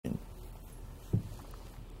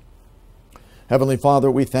Heavenly Father,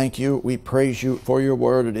 we thank you, we praise you for your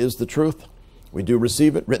word. It is the truth. We do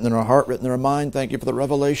receive it, written in our heart, written in our mind. Thank you for the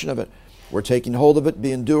revelation of it. We're taking hold of it,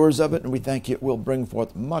 being doers of it, and we thank you it will bring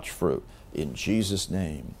forth much fruit. In Jesus'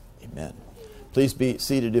 name, amen. Please be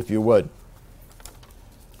seated if you would.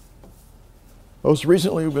 Most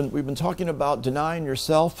recently, we've been talking about denying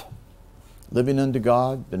yourself, living unto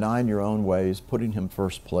God, denying your own ways, putting Him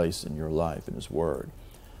first place in your life, in His Word.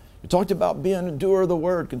 We talked about being a doer of the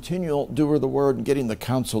Word, continual doer of the Word, and getting the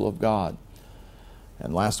counsel of God.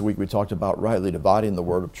 And last week we talked about rightly dividing the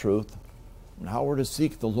Word of truth, and how we're to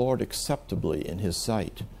seek the Lord acceptably in His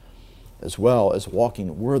sight, as well as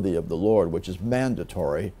walking worthy of the Lord, which is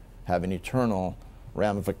mandatory, having eternal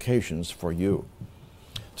ramifications for you.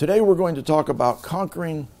 Today we're going to talk about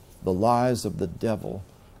conquering the lies of the devil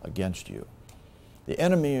against you. The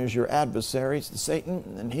enemy is your adversary,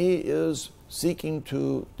 Satan, and he is seeking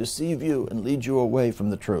to deceive you and lead you away from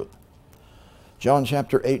the truth. John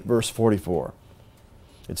chapter 8, verse 44.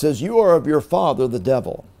 It says, "You are of your father the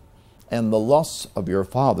devil, and the lusts of your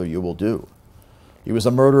father you will do. He was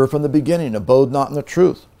a murderer from the beginning, abode not in the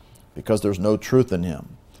truth, because there's no truth in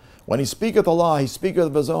him. When he speaketh a lie, he speaketh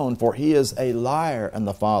of his own, for he is a liar and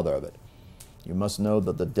the father of it." You must know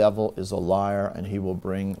that the devil is a liar, and he will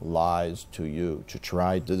bring lies to you to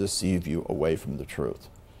try to deceive you away from the truth.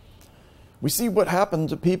 We see what happened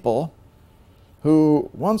to people who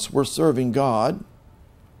once were serving God,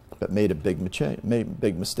 but made a big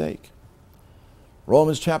mistake.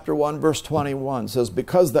 Romans chapter 1, verse 21 says,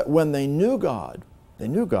 "Because that when they knew God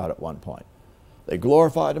at one point, they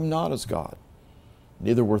glorified Him not as God,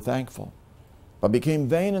 neither were thankful, but became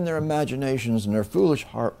vain in their imaginations, and their foolish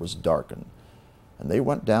heart was darkened. And they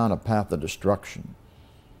went down a path of destruction."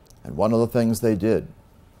 And one of the things they did,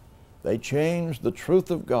 they changed the truth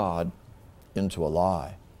of God into a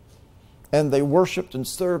lie. And they worshiped and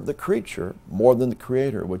served the creature more than the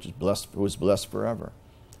Creator, which is blessed, who is blessed forever.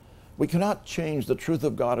 We cannot change the truth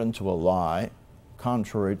of God into a lie,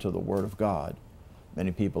 contrary to the Word of God.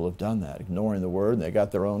 Many people have done that, ignoring the Word, and they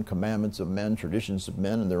got their own commandments of men, traditions of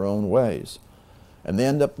men, and their own ways. And they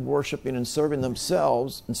end up worshiping and serving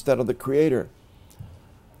themselves instead of the Creator.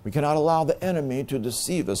 We cannot allow the enemy to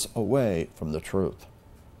deceive us away from the truth.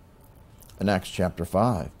 In Acts chapter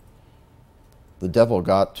 5, the devil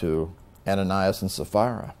got to Ananias and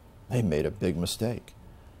Sapphira. They made a big mistake.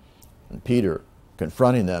 And Peter,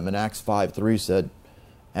 confronting them in Acts 5:3, said,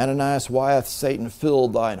 "Ananias, why hath Satan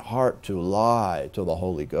filled thine heart to lie to the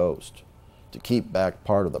Holy Ghost, to keep back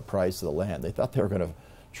part of the price of the land?" They thought they were going to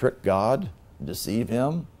trick God, deceive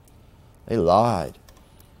Him. They lied.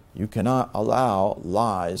 You cannot allow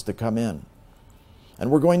lies to come in. And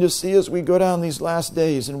we're going to see as we go down these last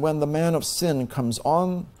days, and when the man of sin comes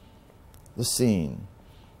on the scene,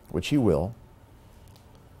 which he will,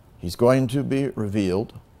 he's going to be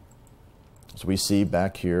revealed, as we see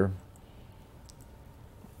back here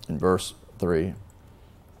in verse 3.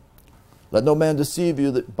 "Let no man deceive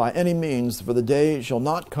you that by any means, for the day shall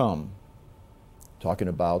not come," talking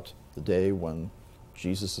about the day when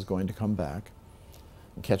Jesus is going to come back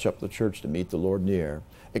and catch up the church to meet the Lord near,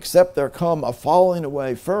 "except there come a falling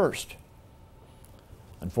away first."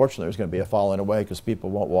 Unfortunately, there's going to be a falling away because people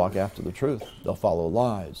won't walk after the truth. They'll follow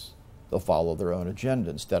lies. They'll follow their own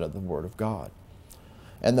agenda instead of the Word of God.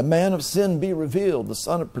 "And the man of sin be revealed, the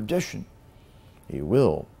son of perdition." He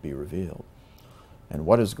will be revealed. And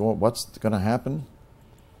what's going to happen?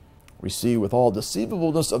 We see, "with all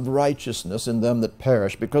deceivableness of righteousness in them that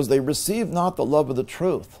perish, because they receive not the love of the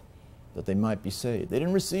truth, that they might be saved." They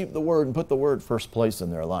didn't receive the Word and put the Word first place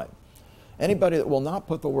in their life. Anybody that will not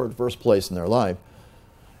put the Word first place in their life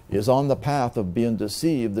is on the path of being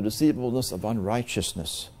deceived, the deceivableness of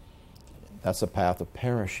unrighteousness. That's a path of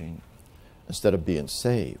perishing instead of being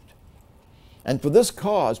saved. And for this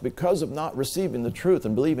cause, because of not receiving the truth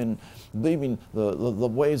and believing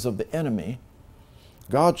the ways of the enemy,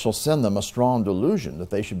 God shall send them a strong delusion that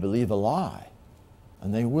they should believe a lie.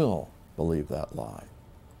 And they will believe that lie.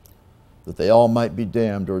 "That they all might be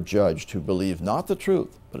damned or judged who believe not the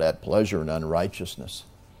truth, but had pleasure in unrighteousness."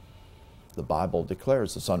 The Bible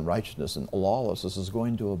declares this unrighteousness and lawlessness is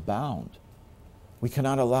going to abound. We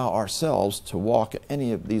cannot allow ourselves to walk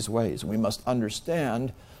any of these ways. We must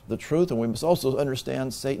understand the truth, and we must also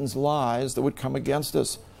understand Satan's lies that would come against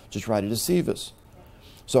us to try to deceive us.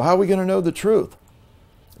 So how are we going to know the truth?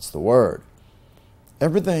 It's the Word.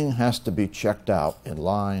 Everything has to be checked out in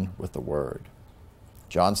line with the Word.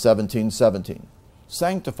 John 17:17.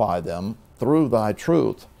 "Sanctify them through thy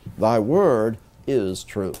truth. Thy word is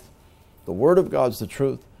truth." The Word of God is the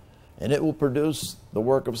truth, and it will produce the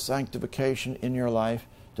work of sanctification in your life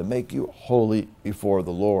to make you holy before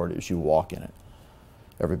the Lord as you walk in it.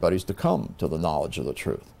 everybody's to come to the knowledge of the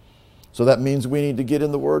truth. So that means we need to get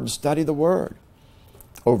in the Word and study the Word.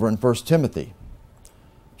 Over in 1 Timothy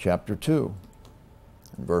chapter 2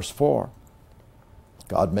 and verse 4,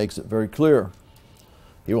 God makes it very clear.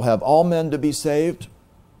 He will have all men to be saved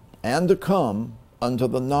and to come unto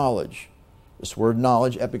the knowledge. This word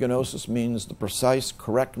knowledge, epigenosis, means the precise,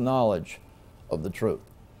 correct knowledge of the truth.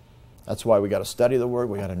 That's why we got to study the Word.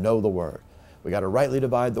 We got to know the Word. We got to rightly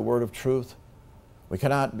divide the word of truth. We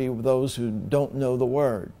cannot be those who don't know the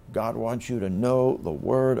Word. God wants you to know the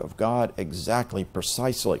Word of God exactly,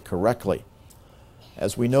 precisely, correctly.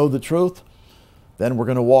 As we know the truth, then we're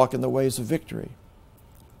going to walk in the ways of victory.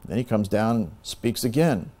 Then he comes down and speaks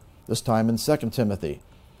again, this time in 2 Timothy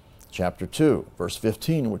chapter 2, verse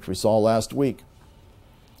 15, which we saw last week.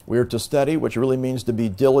 We are to study, which really means to be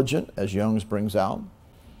diligent, as Young's brings out,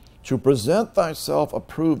 to present thyself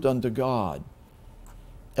approved unto God.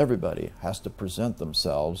 Everybody has to present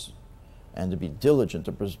themselves and to be diligent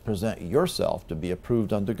to present yourself to be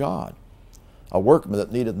approved unto God. A workman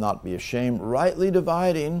that needeth not be ashamed, rightly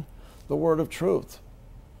dividing the word of truth.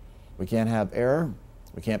 We can't have error.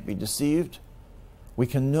 We can't be deceived. We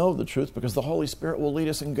can know the truth because the Holy Spirit will lead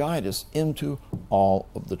us and guide us into all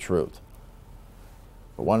of the truth.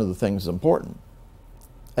 But one of the things important,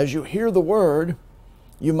 as you hear the word,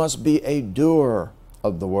 you must be a doer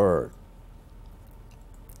of the word.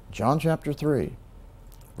 John chapter 3,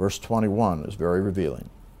 verse 21 is very revealing.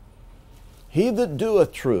 He that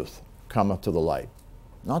doeth truth cometh to the light.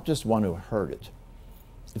 Not just one who heard it.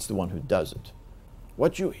 It's the one who does it.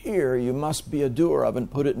 What you hear, you must be a doer of and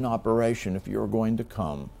put it in operation if you're going to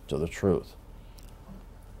come to the truth.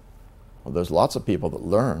 Well, there's lots of people that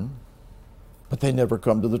learn, but they never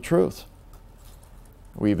come to the truth.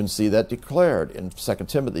 We even see that declared in 2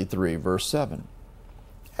 Timothy 3, verse 7.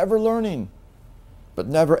 Ever learning, but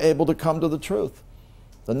never able to come to the truth,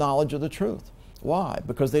 the knowledge of the truth. Why?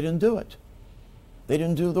 Because they didn't do it. They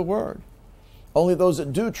didn't do the word. Only those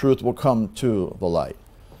that do truth will come to the light.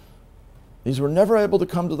 These were never able to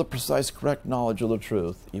come to the precise, correct knowledge of the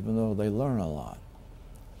truth, even though they learn a lot.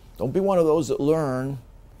 Don't be one of those that learn,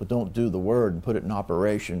 but don't do the word and put it in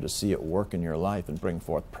operation to see it work in your life and bring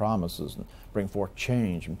forth promises and bring forth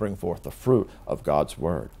change and bring forth the fruit of God's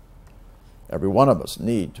word. Every one of us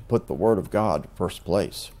need to put the Word of God first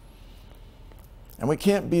place. And we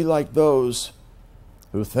can't be like those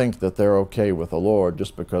who think that they're okay with the Lord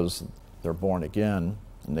just because they're born again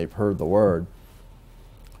and they've heard the Word.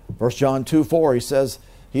 1 John 2:4, he says,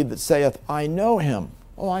 He that saith, I know him.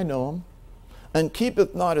 Oh, I know him. And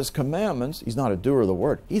keepeth not his commandments. He's not a doer of the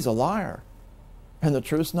Word. He's a liar. And the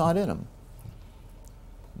truth's not in him.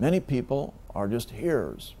 Many people are just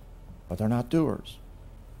hearers, but they're not doers.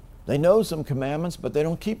 They know some commandments, but they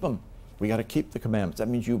don't keep them. We got to keep the commandments. That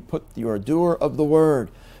means you're a doer of the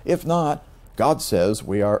word. If not, God says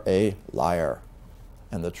we are a liar,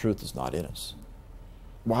 and the truth is not in us.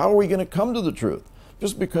 Well, how are we going to come to the truth?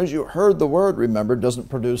 Just because you heard the word, remember, doesn't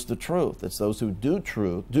produce the truth. It's those who do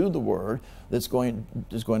truth, do the word, that's going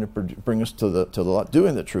to bring us to the light.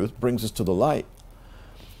 Doing the truth brings us to the light.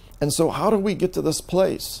 And so how do we get to this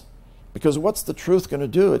place? Because what's the truth going to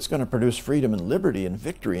do? It's going to produce freedom and liberty and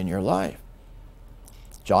victory in your life.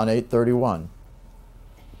 John 8:31.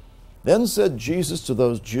 Then said Jesus to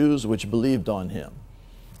those Jews which believed on him,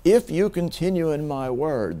 If you continue in my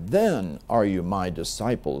word, then are you my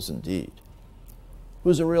disciples indeed.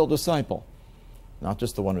 Who's a real disciple? Not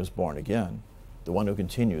just the one who's born again, the one who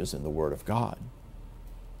continues in the word of God.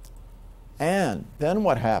 And then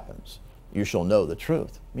what happens? You shall know the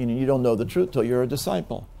truth. Meaning you don't know the truth till you're a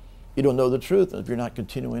disciple. You don't know the truth if you're not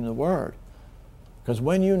continuing the word. Because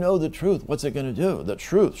when you know the truth, what's it going to do? The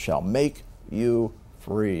truth shall make you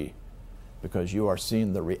free. Because you are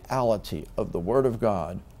seeing the reality of the word of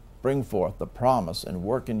God bring forth the promise and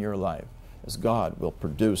work in your life as God will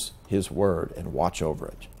produce his word and watch over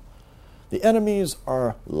it. The enemies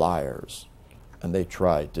are liars, and they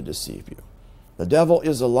try to deceive you. The devil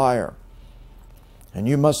is a liar. And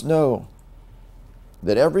you must know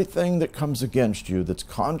that everything that comes against you that's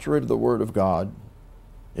contrary to the word of God,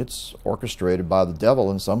 it's orchestrated by the devil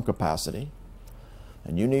in some capacity.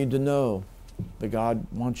 And you need to know that God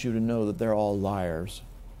wants you to know that they're all liars.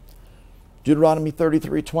 Deuteronomy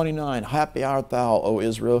 33:29, Happy art thou, O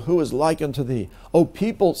Israel, who is like unto thee? O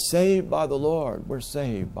people saved by the Lord. We're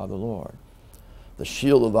saved by the Lord. The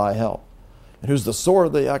shield of thy help, and who's the sword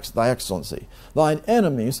of thy excellency. Thine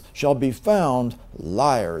enemies shall be found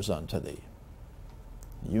liars unto thee.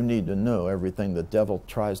 You need to know everything the devil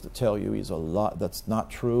tries to tell you. He's a lie. That's not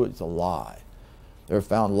true. It's a lie. They're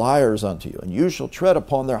found liars unto you, and you shall tread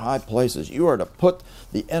upon their high places. You are to put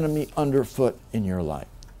the enemy underfoot in your life.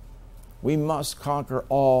 We must conquer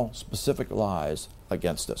all specific lies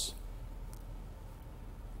against us.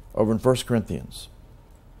 Over in 1 Corinthians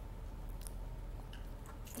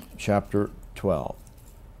chapter 12.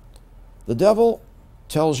 The devil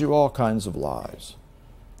tells you all kinds of lies.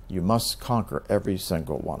 You must conquer every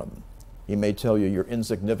single one of them. He may tell you you're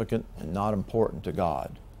insignificant and not important to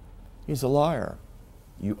God. He's a liar.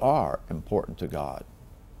 You are important to God.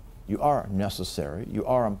 You are necessary. You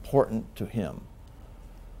are important to Him.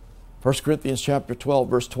 1 Corinthians chapter 12,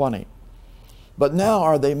 verse 20. But now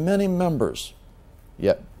are they many members,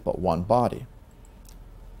 yet but one body.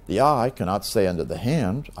 The eye cannot say unto the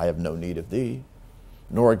hand, I have no need of thee,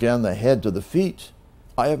 nor again the head to the feet,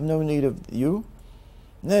 I have no need of you.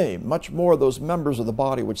 Nay, much more those members of the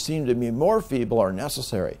body which seem to be more feeble are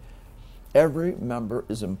necessary. Every member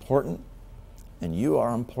is important, and you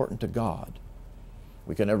are important to God.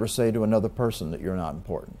 We can never say to another person that you're not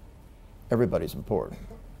important. Everybody's important.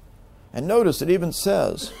 And notice it even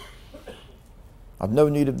says, I've no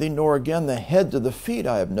need of thee, nor again the head to the feet,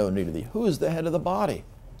 I have no need of thee. Who is the head of the body?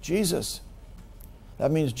 Jesus.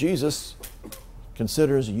 That means Jesus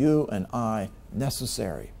considers you and I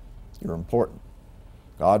necessary. You're important.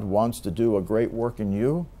 God wants to do a great work in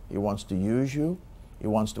you. He wants to use you. He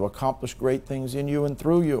wants to accomplish great things in you and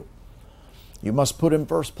through you. You must put Him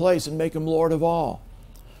first place and make Him Lord of all.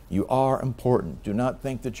 You are important. Do not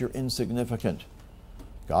think that you're insignificant.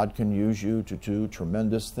 God can use you to do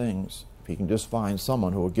tremendous things if He can just find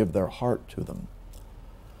someone who will give their heart to them.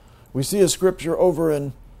 We see a scripture over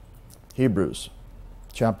in Hebrews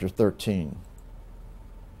chapter 13,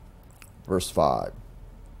 verse 5.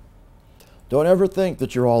 Don't ever think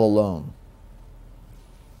that you're all alone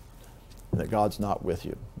and that God's not with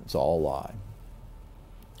you. It's all a lie.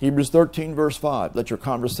 Hebrews 13, verse 5. Let your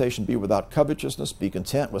conversation be without covetousness. Be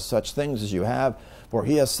content with such things as you have. For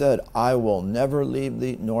He has said, I will never leave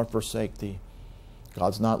thee nor forsake thee.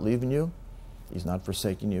 God's not leaving you. He's not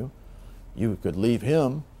forsaking you. You could leave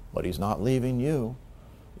Him, but He's not leaving you.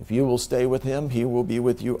 If you will stay with Him, He will be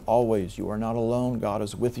with you always. You are not alone. God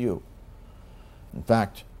is with you. In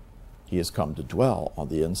fact, He has come to dwell on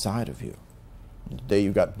the inside of you. And the day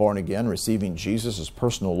you got born again, receiving Jesus as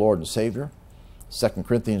personal Lord and Savior, 2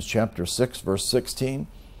 Corinthians chapter 6, verse 16,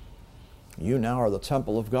 you now are the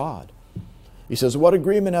temple of God. He says, what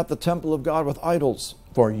agreement hath the temple of God with idols?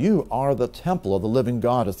 For you are the temple of the living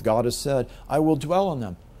God, as God has said, I will dwell in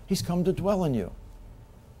them. He's come to dwell in you.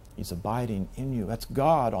 He's abiding in you. That's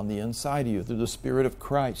God on the inside of you through the Spirit of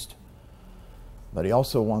Christ. But He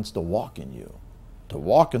also wants to walk in you, to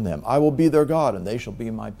walk in them. I will be their God, and they shall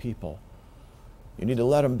be my people. You need to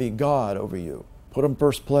let Him be God over you. Put Him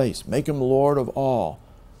first place. Make Him Lord of all.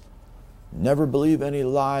 Never believe any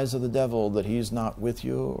lies of the devil that He's not with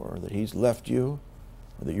you or that He's left you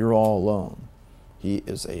or that you're all alone. He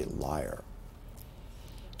is a liar.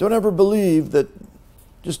 Don't ever believe that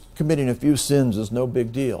just committing a few sins is no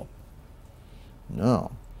big deal.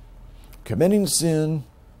 No. Committing sin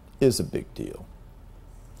is a big deal.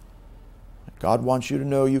 God wants you to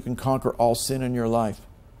know you can conquer all sin in your life.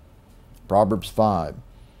 Proverbs 5,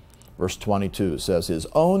 verse 22 says, His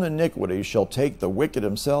own iniquity shall take the wicked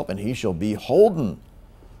himself, and he shall be holden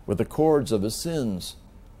with the cords of his sins.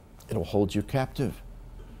 It'll hold you captive.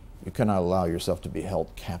 You cannot allow yourself to be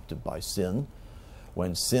held captive by sin.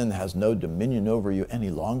 When sin has no dominion over you any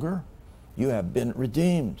longer, you have been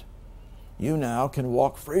redeemed. You now can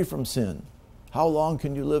walk free from sin. How long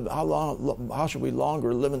can you live? How should we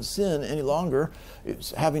longer live in sin any longer?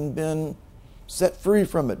 It's having been set free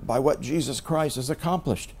from it by what Jesus Christ has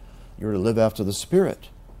accomplished. You're to live after the Spirit.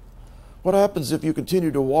 What happens if you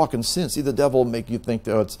continue to walk in sin? See, the devil will make you think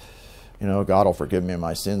that it's, God will forgive me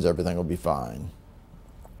my sins, everything will be fine.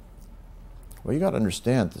 Well, you got to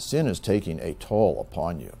understand that sin is taking a toll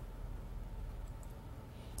upon you.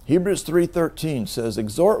 Hebrews 3:13 says,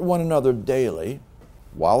 Exhort one another daily,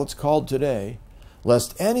 while it's called today,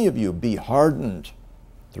 lest any of you be hardened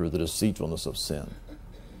through the deceitfulness of sin.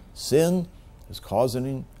 Sin is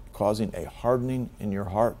causing a hardening in your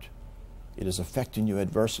heart. It is affecting you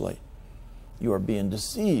adversely. You are being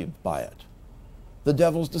deceived by it. The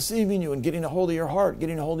devil's deceiving you and getting a hold of your heart,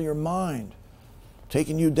 getting a hold of your mind,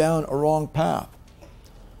 taking you down a wrong path.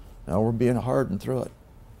 Now we're being hardened through it.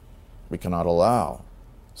 We cannot allow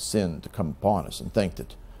sin to come upon us and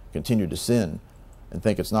continue to sin and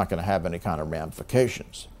think it's not going to have any kind of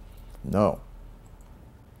ramifications. No.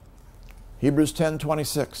 Hebrews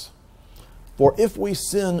 10:26. For if we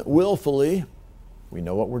sin willfully, we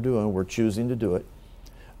know what we're doing, we're choosing to do it,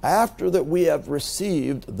 after that we have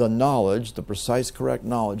received the knowledge, the precise, correct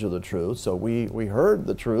knowledge of the truth. So we heard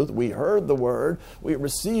the truth, we heard the word, we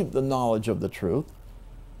received the knowledge of the truth.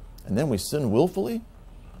 and then we sin willfully,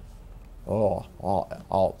 I'll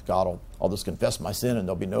just confess my sin and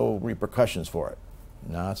there'll be no repercussions for it.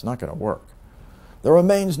 No, it's not going to work. There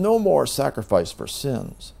remains no more sacrifice for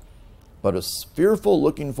sins, but a fearful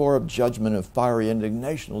looking for of judgment and fiery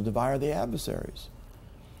indignation will devour the adversaries.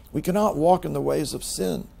 We cannot walk in the ways of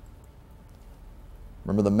sin.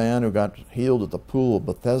 Remember the man who got healed at the pool of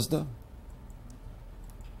Bethesda?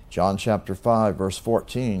 John chapter 5, verse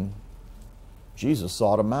 14, Jesus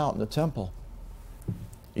sought him out in the temple.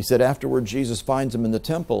 He said afterward, Jesus finds him in the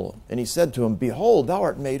temple, and he said to him, "Behold, thou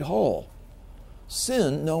art made whole.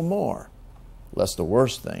 Sin no more, lest the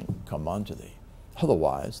worst thing come unto thee."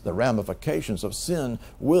 Otherwise, the ramifications of sin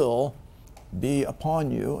will be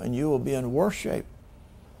upon you, and you will be in worse shape.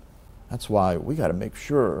 That's why we got to make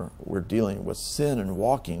sure we're dealing with sin and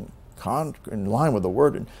walking in line with the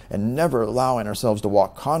Word, and never allowing ourselves to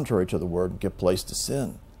walk contrary to the Word and give place to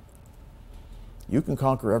sin. You can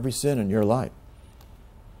conquer every sin in your life.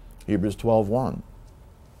 Hebrews 12:1.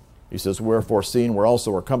 He says, "Wherefore, seeing we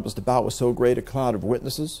also are compassed about with so great a cloud of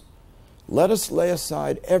witnesses, let us lay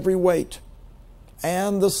aside every weight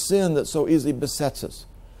and the sin that so easily besets us."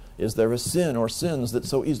 Is there a sin or sins that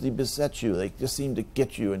so easily beset you? They just seem to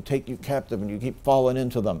get you and take you captive and you keep falling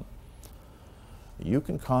into them. You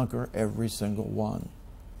can conquer every single one.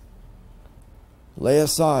 Lay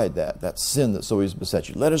aside that sin that so easily besets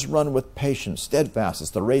you. Let us run with patience,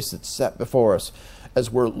 steadfastness, the race that's set before us,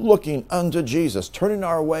 as we're looking unto Jesus, turning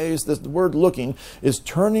our ways. The word looking is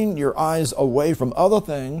turning your eyes away from other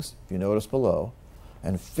things, if you notice below,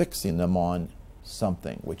 and fixing them on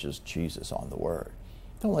something, which is Jesus, on the Word.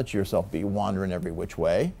 Don't let yourself be wandering every which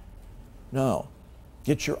way. No.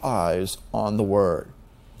 Get your eyes on the Word.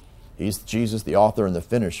 He's Jesus, the author and the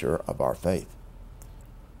finisher of our faith.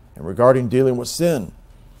 And regarding dealing with sin,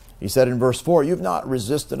 he said in verse 4, "You've not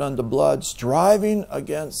resisted unto blood, striving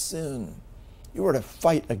against sin." You are to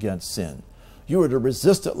fight against sin. You are to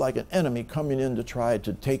resist it like an enemy coming in to try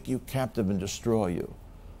to take you captive and destroy you.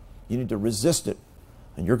 You need to resist it.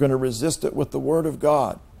 And you're going to resist it with the Word of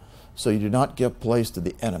God, so you do not give place to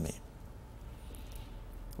the enemy.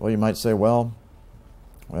 Well, you might say, well,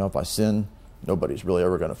 if I sin, nobody's really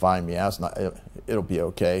ever going to find me. It'll be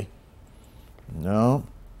okay. No.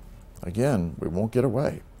 Again, we won't get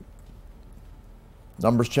away.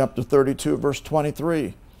 Numbers chapter 32, verse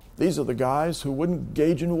 23. These are the guys who wouldn't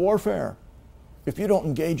engage in warfare. If you don't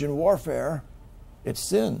engage in warfare, it's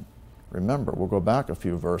sin. Remember, we'll go back a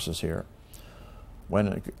few verses here.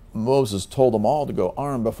 When Moses told them all to go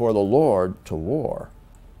armed before the Lord to war,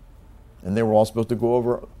 and they were all supposed to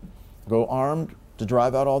go armed to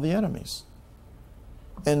drive out all the enemies.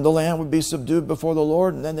 And the land would be subdued before the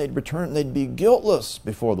Lord, and then they'd return, and they'd be guiltless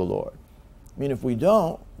before the Lord. I mean, if we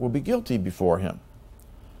don't, we'll be guilty before Him.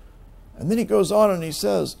 And then he goes on and he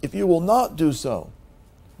says, "If you will not do so,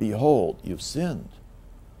 behold, you've sinned."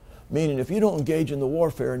 Meaning, if you don't engage in the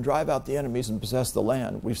warfare and drive out the enemies and possess the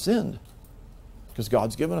land, we've sinned. Because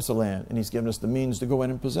God's given us a land, and He's given us the means to go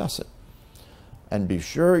in and possess it. And be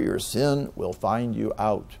sure your sin will find you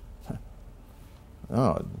out.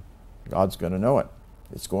 No, God's going to know it.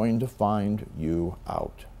 It's going to find you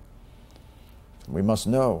out. We must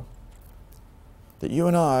know that you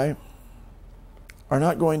and I are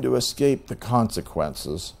not going to escape the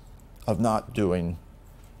consequences of not doing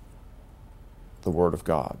the Word of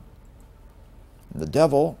God. And the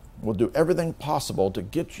devil will do everything possible to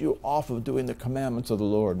get you off of doing the commandments of the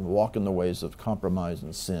Lord and walk in the ways of compromise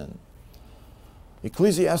and sin.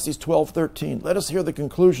 Ecclesiastes 12:13. Let us hear the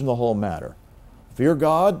conclusion of the whole matter. Fear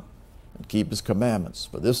God and keep His commandments,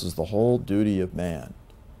 for this is the whole duty of man.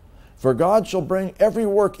 For God shall bring every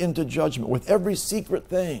work into judgment with every secret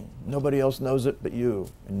thing. Nobody else knows it but you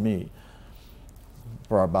and me,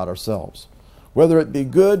 for about ourselves. Whether it be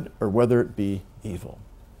good or whether it be evil.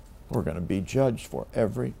 We're going to be judged for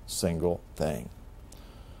every single thing.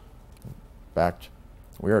 In fact,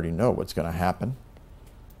 we already know what's going to happen.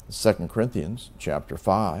 In 2 Corinthians chapter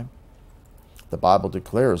 5, the Bible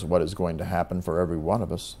declares what is going to happen for every one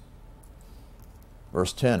of us.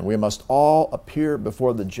 Verse 10, we must all appear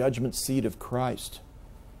before the judgment seat of Christ,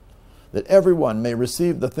 that everyone may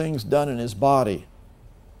receive the things done in his body.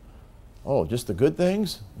 Oh, just the good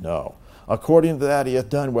things? No. According to that he hath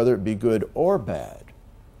done, whether it be good or bad,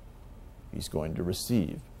 he's going to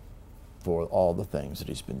receive for all the things that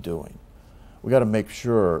he's been doing. We've got to make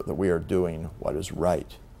sure that we are doing what is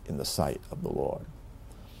right in the sight of the Lord.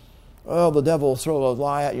 Well, the devil will throw a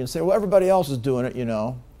lie at you and say, well, everybody else is doing it, you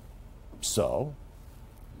know. So?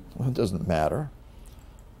 Well, it doesn't matter.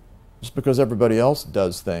 Just because everybody else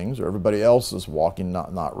does things or everybody else is walking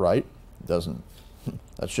not right, that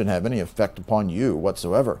shouldn't have any effect upon you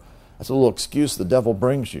whatsoever. That's a little excuse the devil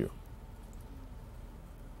brings you.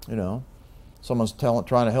 You know, someone's trying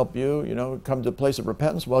to help you, come to a place of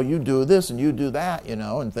repentance. Well, you do this and you do that,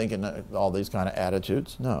 and thinking all these kind of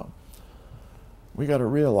attitudes. No. We got to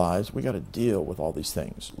realize we got to deal with all these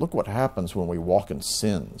things. Look what happens when we walk in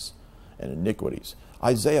sins and iniquities.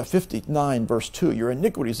 Isaiah 59 verse 2, your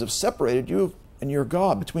iniquities have separated you and your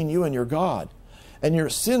God, between you and your God, and your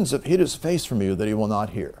sins have hid his face from you that he will not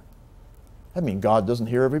hear. That means God doesn't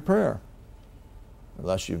hear every prayer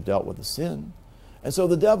unless you've dealt with the sin. And so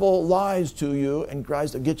the devil lies to you and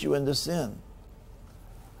tries to get you into sin.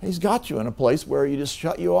 He's got you in a place where he just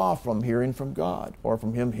shut you off from hearing from God or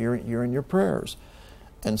from him hearing your prayers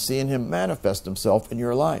and seeing him manifest himself in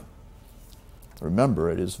your life. Remember,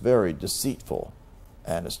 it is very deceitful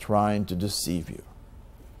and is trying to deceive you.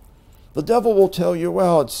 The devil will tell you,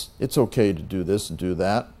 well, it's okay to do this and do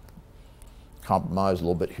that. Compromise a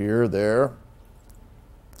little bit here, there.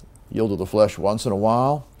 Yield to the flesh once in a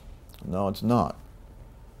while. No, it's not.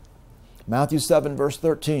 Matthew 7 verse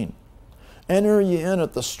 13. Enter ye in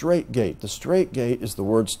at the strait gate. The strait gate is the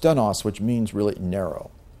word stenos, which means really narrow.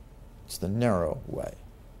 It's the narrow way.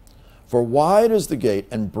 For wide is the gate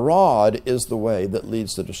and broad is the way that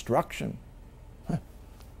leads to destruction.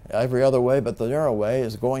 Every other way but the narrow way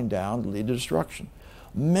is going down to lead to destruction.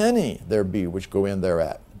 Many there be which go in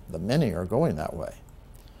thereat. The many are going that way.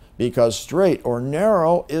 Because strait or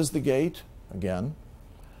narrow is the gate, again.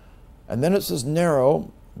 And then it says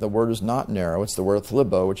narrow. The word is not narrow. It's the word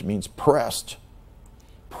thlibo, which means pressed.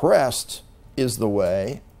 Pressed is the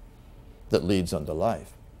way that leads unto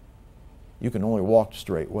life. You can only walk the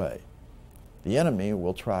straight way. The enemy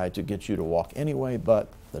will try to get you to walk any way but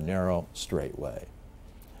the narrow, straight way.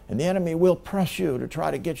 And the enemy will press you to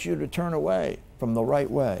try to get you to turn away from the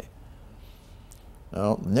right way.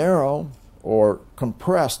 Now, narrow or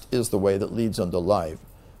compressed is the way that leads unto life.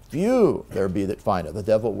 Few there be that find it. The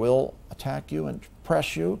devil will attack you and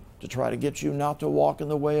press you to try to get you not to walk in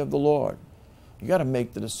the way of the Lord. You got to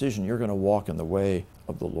make the decision you're going to walk in the way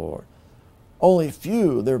of the Lord. Only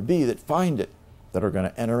few there be that find it, that are going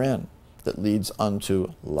to enter in, that leads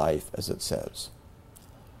unto life, as it says.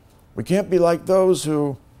 We can't be like those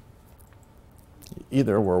who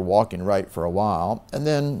either were walking right for a while and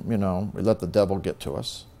then, we let the devil get to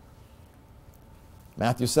us.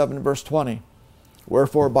 Matthew 7 verse 20.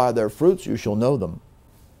 Wherefore by their fruits you shall know them.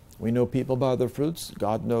 We know people by their fruits.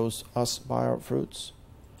 God knows us by our fruits.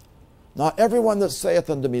 Not everyone that saith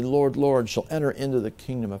unto me, Lord, Lord, shall enter into the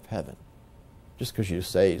kingdom of heaven. Just because you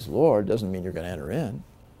say he's Lord doesn't mean you're going to enter in.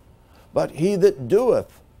 But he that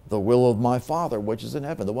doeth the will of my Father which is in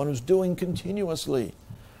heaven, the one who's doing continuously.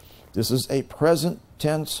 This is a present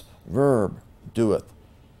tense verb, doeth,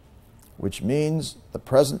 which means, the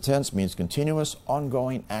present tense means continuous,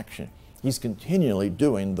 ongoing action. He's continually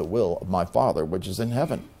doing the will of my Father which is in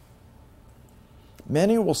heaven.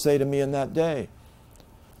 Many will say to me in that day,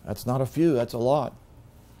 that's not a few, that's a lot.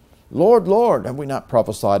 Lord, Lord, have we not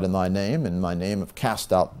prophesied in thy name have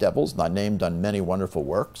cast out devils, in thy name done many wonderful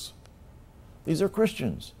works? These are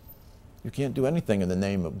Christians. You can't do anything in the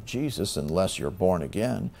name of Jesus unless you're born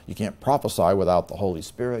again. You can't prophesy without the Holy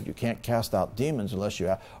Spirit. You can't cast out demons unless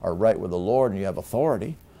you are right with the Lord and you have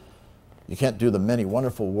authority. You can't do the many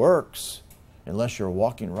wonderful works unless you're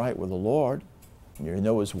walking right with the Lord. You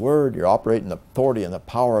know his word, you're operating the authority and the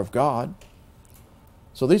power of God.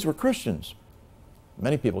 So these were Christians.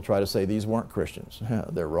 Many people try to say these weren't Christians.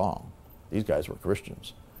 They're wrong. These guys were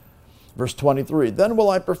Christians. Verse 23, then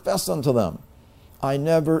will I profess unto them, I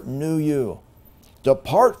never knew you.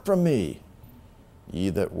 Depart from me,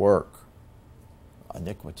 ye that work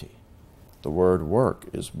iniquity. The word work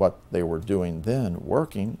is what they were doing then,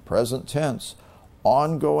 working, present tense,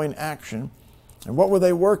 ongoing action. And what were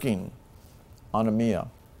they working? Anomia,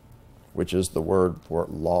 which is the word for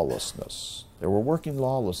lawlessness. They were working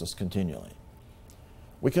lawlessness continually.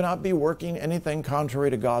 We cannot be working anything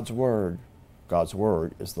contrary to God's word. God's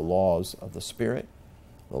word is the laws of the Spirit.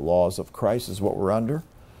 The laws of Christ is what we're under.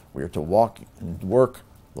 We are to walk and work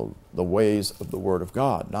the ways of the word of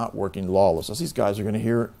God, not working lawlessness. These guys are going to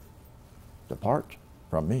hear, depart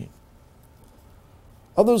from me.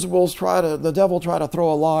 Others will the devil try to throw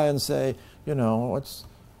a lie and say,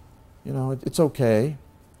 it's okay.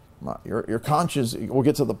 Your conscience will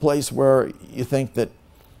get to the place where you think that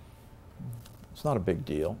it's not a big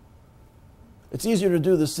deal. It's easier to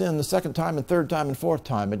do the sin the second time and third time and fourth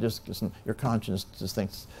time. It just isn't, your conscience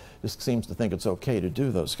just seems to think it's okay to do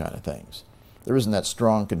those kind of things. There isn't that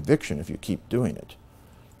strong conviction if you keep doing it.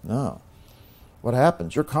 No. What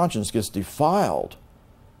happens? Your conscience gets defiled.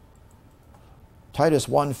 Titus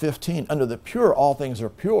 1:15, under the pure all things are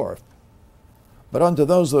pure. But unto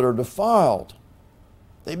those that are defiled,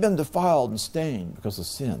 they've been defiled and stained because of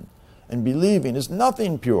sin. And believing is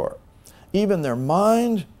nothing pure. Even their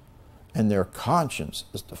mind and their conscience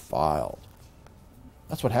is defiled.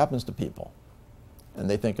 That's what happens to people. And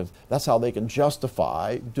they think that's how they can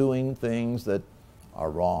justify doing things that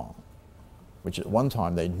are wrong, which at one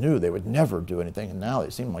time they knew they would never do anything, and now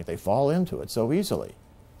it seems like they fall into it so easily.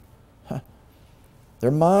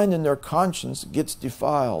 Their mind and their conscience gets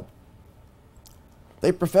defiled.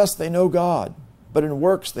 They profess they know God, but in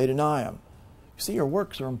works they deny Him. You see, your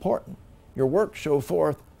works are important. Your works show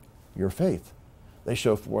forth your faith. They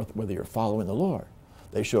show forth whether you're following the Lord.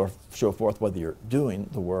 They show forth whether you're doing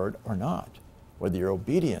the word or not, whether you're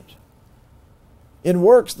obedient. In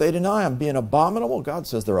works they deny Him, being abominable. God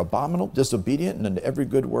says they're abominable, disobedient, and unto every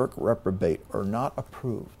good work reprobate, or not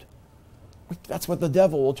approved. That's what the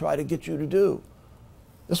devil will try to get you to do.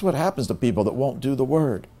 This is what happens to people that won't do the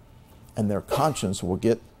word, and their conscience will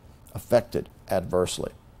get affected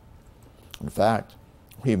adversely. In fact,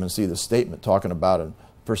 we even see the statement talking about in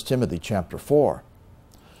 1 Timothy chapter 4,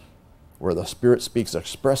 where the Spirit speaks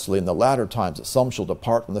expressly in the latter times that some shall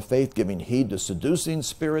depart from the faith, giving heed to seducing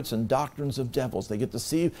spirits and doctrines of devils. They get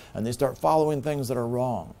deceived and they start following things that are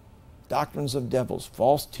wrong. Doctrines of devils,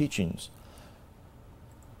 false teachings,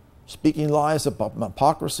 speaking lies about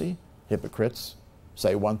hypocrisy, hypocrites,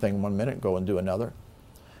 say one thing 1 minute, go and do another.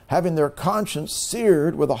 Having their conscience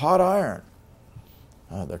seared with a hot iron.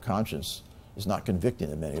 Their conscience is not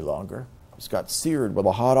convicting them any longer. It's got seared with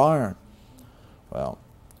a hot iron. Well,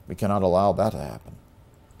 we cannot allow that to happen.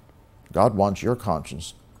 God wants your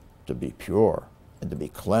conscience to be pure and to be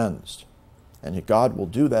cleansed. And God will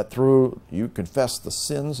do that through you confess the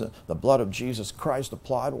sins. The blood of Jesus Christ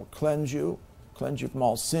applied will cleanse you from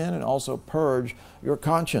all sin, and also purge your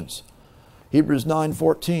conscience. Hebrews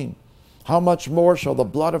 9:14. How much more shall the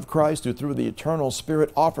blood of Christ, who through the eternal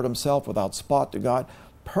Spirit offered Himself without spot to God,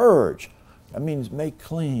 purge, that means make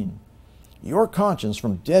clean, your conscience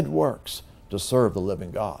from dead works to serve the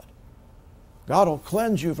living God. God will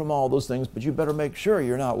cleanse you from all those things, but you better make sure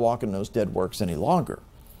you're not walking in those dead works any longer.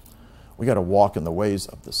 We got to walk in the ways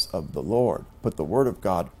of the Lord. Put the Word of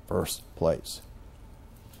God first place.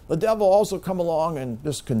 The devil will also come along and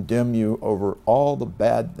just condemn you over all the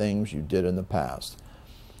bad things you did in the past.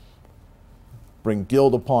 Bring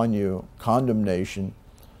guilt upon you, condemnation.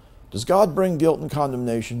 Does God bring guilt and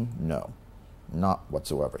condemnation? No, not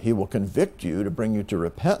whatsoever. He will convict you to bring you to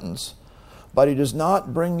repentance, but He does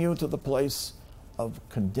not bring you to the place of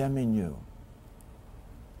condemning you.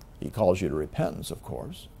 He calls you to repentance, of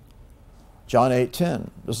course. John 8:10,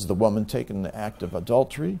 this is the woman taken in the act of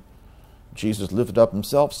adultery. Jesus lifted up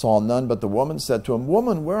Himself, saw none but the woman, said to him,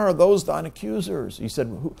 Woman, where are those thine accusers? He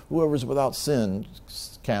said, Whoever is without sin,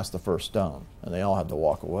 cast the first stone. And they all had to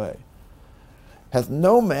walk away. Hath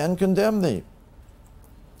no man condemned thee?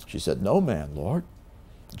 She said, No man, Lord.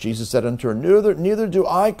 Jesus said unto her, Neither do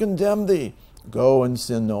I condemn thee. Go and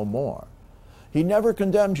sin no more. He never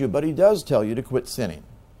condemns you, but He does tell you to quit sinning.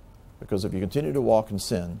 Because if you continue to walk in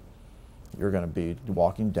sin, you're going to be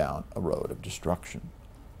walking down a road of destruction.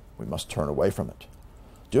 We must turn away from it.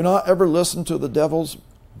 Do not ever listen to the devil's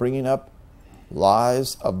bringing up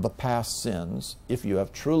lies of the past sins if you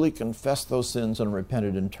have truly confessed those sins and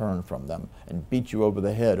repented and turned from them, and beat you over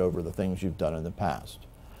the head over the things you've done in the past.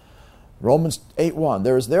 Romans 8:1,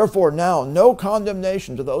 There is therefore now no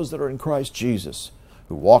condemnation to those that are in Christ Jesus,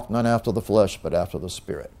 who walk not after the flesh, but after the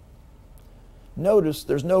Spirit. Notice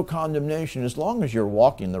there's no condemnation as long as you're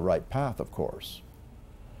walking the right path, of course.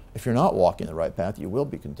 If you're not walking the right path, you will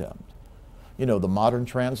be condemned. You know, the modern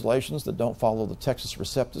translations that don't follow the Textus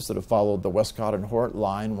Receptus, that have followed the Westcott and Hort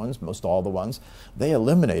line ones, most all the ones, they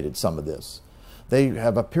eliminated some of this. They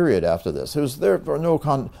have a period after this. There's therefore no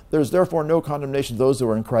condemnation to those who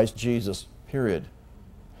are in Christ Jesus, period.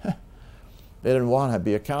 They didn't want to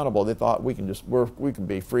be accountable. They thought we can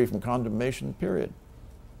be free from condemnation, period.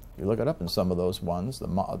 You look it up in some of those ones, the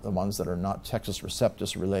ones that are not Textus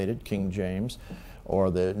Receptus related, King James,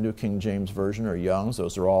 or the New King James Version or Young's,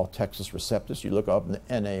 those are all Textus Receptus. You look up in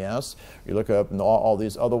the NAS, you look up in all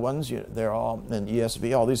these other ones, they're all in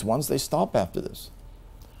ESV, all these ones, they stop after this.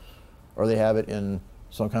 Or they have it in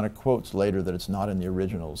some kind of quotes later that it's not in the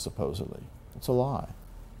original, supposedly. It's a lie.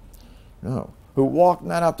 No. Who walk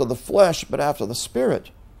not after the flesh, but after the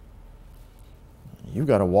Spirit. You've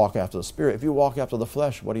got to walk after the Spirit. If you walk after the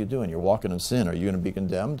flesh, what are you doing? You're walking in sin. Are you going to be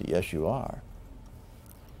condemned? Yes, you are.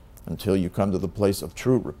 Until you come to the place of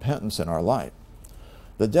true repentance in our life.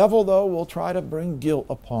 The devil, though, will try to bring guilt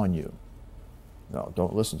upon you. No,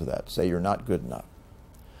 don't listen to that. Say you're not good enough.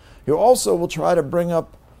 He also will try to bring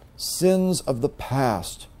up sins of the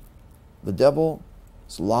past. The devil's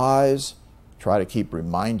lies try to keep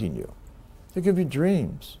reminding you. He'll give you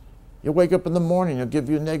dreams. You'll wake up in the morning, he'll give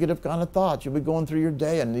you negative kind of thoughts. You'll be going through your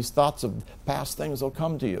day and these thoughts of past things will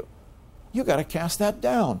come to you. You got to cast that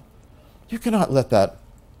down. You cannot let that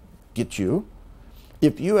get you.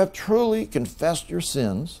 If you have truly confessed your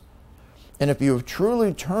sins, and if you have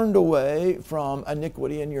truly turned away from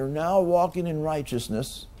iniquity and you're now walking in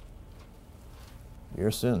righteousness, your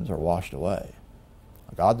sins are washed away.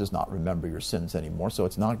 God does not remember your sins anymore, so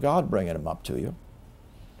it's not God bringing them up to you.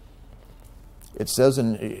 It says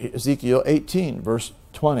in Ezekiel 18, verse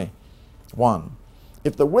 21,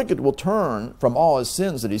 if the wicked will turn from all his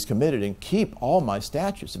sins that he's committed and keep all my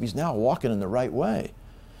statutes, if he's now walking in the right way,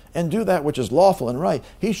 and do that which is lawful and right,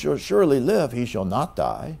 he shall surely live, he shall not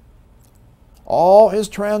die. All his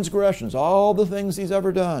transgressions, all the things he's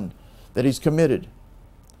ever done, that he's committed,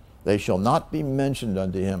 they shall not be mentioned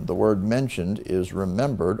unto him. The word mentioned is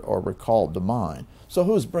remembered or recalled to mind. So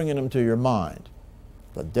who's bringing them to your mind?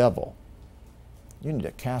 The devil. You need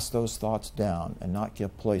to cast those thoughts down and not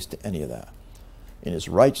give place to any of that. In his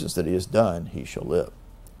righteousness that he has done, he shall live.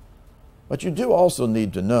 But you do also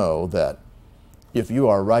need to know that if you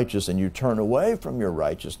are righteous and you turn away from your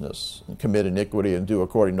righteousness and commit iniquity and do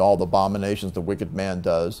according to all the abominations the wicked man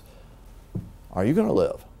does, are you going to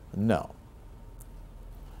live? No.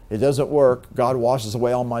 It doesn't work. God washes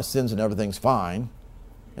away all my sins and everything's fine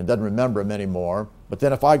and doesn't remember them anymore. But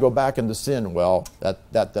then if I go back into sin, well,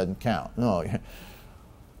 that doesn't count. No.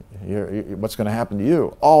 What's going to happen to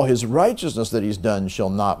you? All his righteousness that he's done shall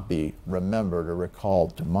not be remembered or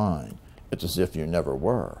recalled to mind. It's as if you never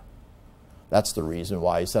were. That's the reason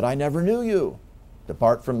why he said, I never knew you.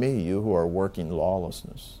 Depart from me, you who are working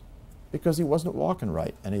lawlessness. Because he wasn't walking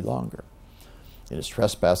right any longer. In his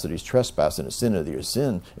trespass that he's trespassed, in his sin that he has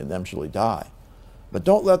sinned, in them shall he die. But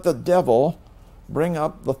don't let the devil bring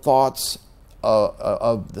up the thoughts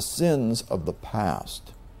of the sins of the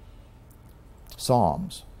past.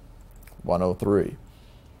 Psalms 103.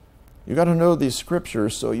 You got to know these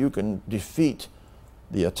scriptures so you can defeat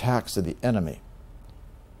the attacks of the enemy.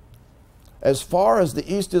 As far as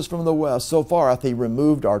the east is from the west, so far hath he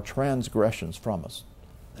removed our transgressions from us.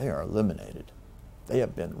 They are eliminated. They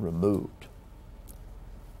have been removed.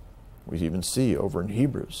 We even see over in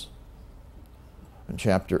Hebrews, in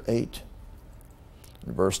chapter 8,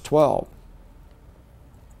 in verse 12.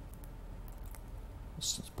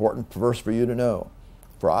 It's an important verse for you to know.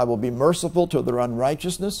 For I will be merciful to their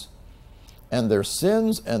unrighteousness, and their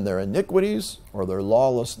sins and their iniquities, or their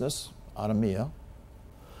lawlessness, anomia,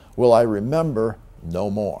 will I remember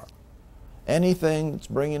no more. Anything that's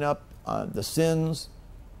bringing up the sins,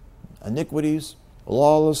 iniquities,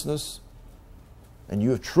 lawlessness, and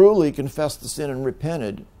you have truly confessed the sin and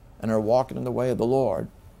repented and are walking in the way of the Lord,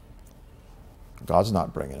 God's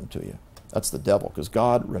not bringing them to you. That's the devil, because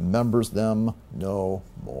God remembers them no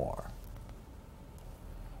more.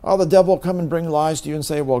 Oh, the devil will come and bring lies to you and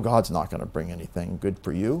say, well, God's not going to bring anything good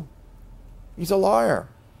for you. He's a liar.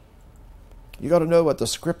 You got to know what the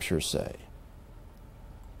scriptures say.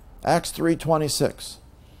 Acts 3:26.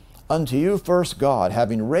 Unto you first God,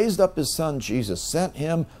 having raised up his son Jesus, sent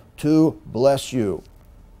him to bless you.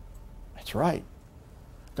 That's right.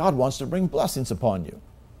 God wants to bring blessings upon you.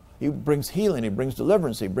 He brings healing, he brings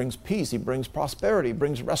deliverance, he brings peace, he brings prosperity, he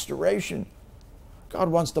brings restoration. God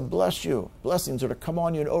wants to bless you. Blessings are to come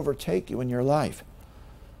on you and overtake you in your life.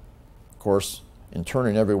 Of course, in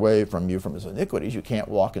turning every way from you from his iniquities, you can't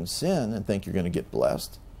walk in sin and think you're going to get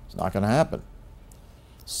blessed. It's not going to happen.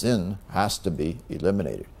 Sin has to be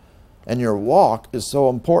eliminated. And your walk is so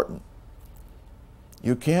important.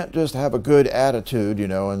 You can't just have a good attitude,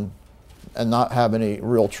 and not have any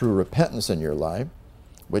real true repentance in your life,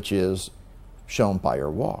 which is shown by your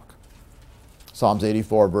walk. Psalms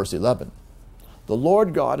 84, verse 11. The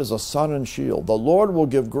Lord God is a sun and shield. The Lord will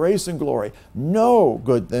give grace and glory. No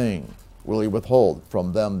good thing will he withhold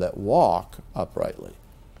from them that walk uprightly.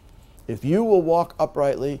 If you will walk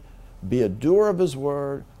uprightly, be a doer of his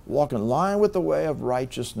word, walk in line with the way of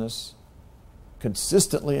righteousness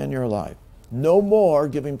consistently in your life, no more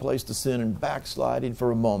giving place to sin and backsliding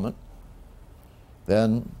for a moment,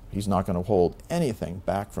 then he's not going to hold anything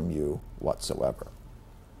back from you whatsoever.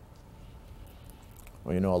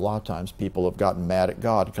 Well, a lot of times people have gotten mad at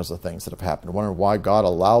God because of things that have happened, wondering why God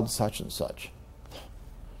allowed such and such.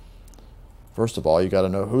 First of all, you got to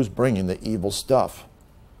know who's bringing the evil stuff.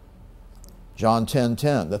 John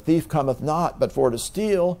 10:10, the thief cometh not but for to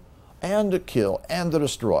steal and to kill and to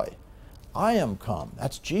destroy. I am come,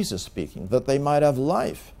 that's Jesus speaking, that they might have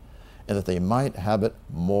life and that they might have it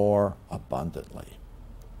more abundantly.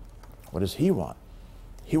 What does he want?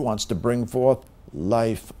 He wants to bring forth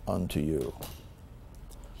life unto you.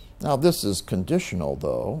 Now this is conditional,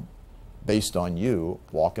 though, based on you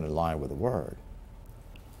walking in line with the Word.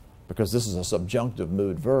 Because this is a subjunctive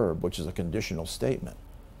mood verb, which is a conditional statement.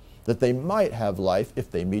 That they might have life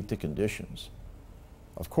if they meet the conditions.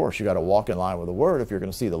 Of course, you got to walk in line with the Word if you're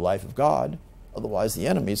going to see the life of God. Otherwise, the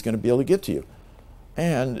enemy is going to be able to get to you.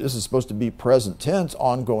 And this is supposed to be present tense,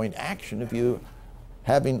 ongoing action if you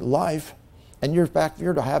having life, and you're back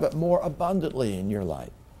here to have it more abundantly in your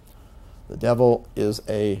life. The devil is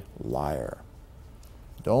a liar.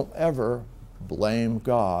 Don't ever blame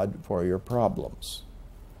God for your problems.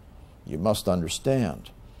 You must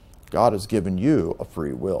understand, God has given you a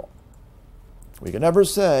free will. We can never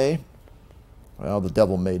say, well, the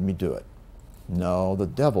devil made me do it. No, the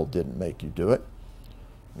devil didn't make you do it.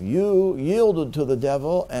 You yielded to the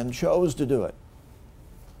devil and chose to do it.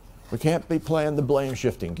 We can't be playing the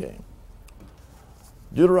blame-shifting game.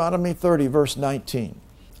 Deuteronomy 30, verse 19.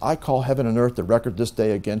 I call heaven and earth to record this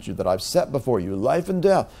day against you that I've set before you life and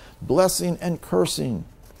death, blessing and cursing.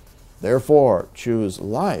 Therefore, choose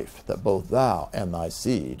life, that both thou and thy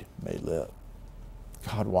seed may live.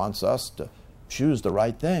 God wants us to choose the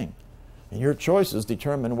right thing. And your choices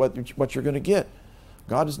determine what you're going to get.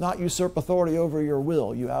 God does not usurp authority over your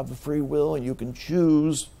will. You have a free will, and you can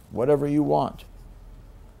choose whatever you want.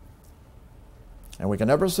 And we can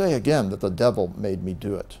never say again that the devil made me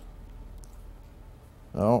do it.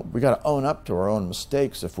 No, we got to own up to our own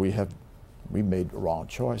mistakes if we made wrong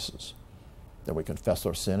choices. Then we confess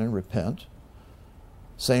our sin and repent.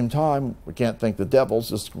 Same time, we can't think the devil's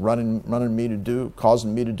just causing me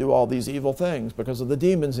to do all these evil things because of the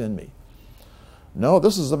demons in me. No,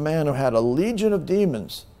 this is a man who had a legion of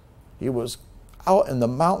demons. He was out in the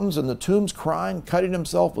mountains and the tombs crying, cutting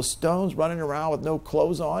himself with stones, running around with no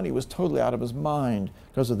clothes on. He was totally out of his mind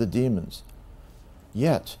because of the demons.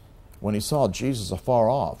 Yet, when he saw Jesus afar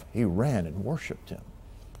off, he ran and worshiped him.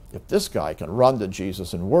 If this guy can run to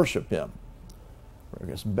Jesus and worship him,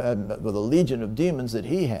 with a legion of demons that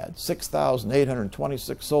he had,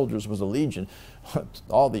 6,826 soldiers was a legion,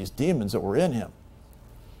 all these demons that were in him.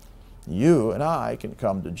 You and I can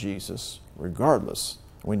come to Jesus regardless.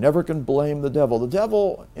 We never can blame the devil. The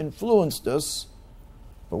devil influenced us,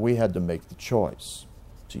 but we had to make the choice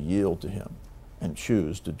to yield to him and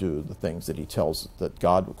choose to do the things that he tells us that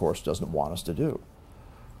God, of course, doesn't want us to do.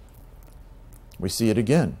 We see it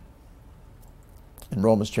again in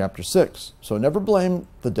Romans chapter 6. So never blame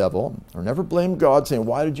the devil or never blame God saying,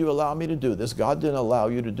 why did you allow me to do this? God didn't allow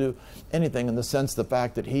you to do anything in the sense the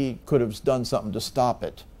fact that he could have done something to stop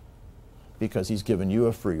it because he's given you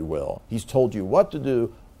a free will. He's told you what to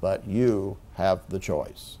do, but you have the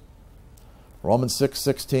choice. Romans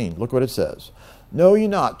 6:16, look what it says. Know ye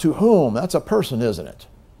not to whom, that's a person, isn't it?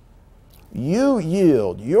 You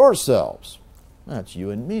yield yourselves, that's you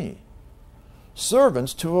and me,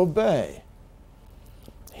 servants to obey.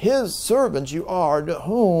 His servants you are to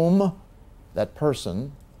whom, that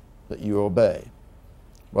person that you obey.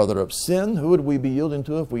 Whether of sin, who would we be yielding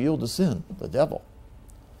to if we yield to sin? The devil,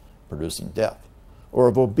 producing death. Or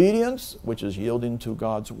of obedience, which is yielding to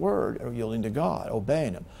God's word, or yielding to God,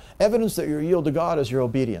 obeying him. Evidence that you're yield to God is your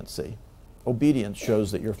obedience, see? Obedience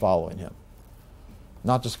shows that you're following him.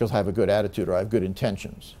 Not just because I have a good attitude or I have good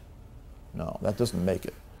intentions. No, that doesn't make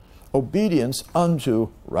it. Obedience unto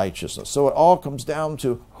righteousness. So it all comes down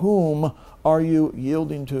to whom are you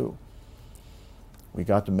yielding to? We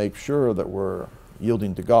got to make sure that we're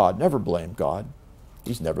yielding to God. Never blame God.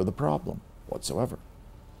 He's never the problem whatsoever.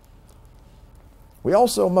 We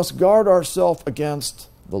also must guard ourselves against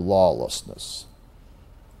the lawlessness.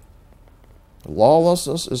 The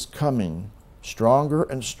lawlessness is coming stronger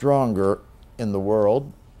and stronger in the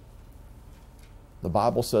world. The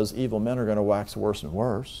Bible says evil men are going to wax worse and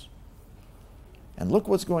worse. And look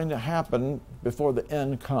what's going to happen before the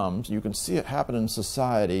end comes. You can see it happen in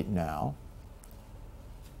society now.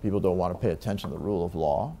 People don't want to pay attention to the rule of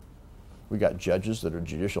law. We got judges that are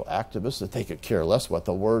judicial activists that they could care less what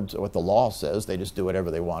the law says. They just do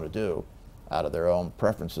whatever they want to do out of their own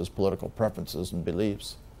preferences, political preferences and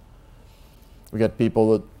beliefs. We got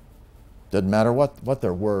people that doesn't matter what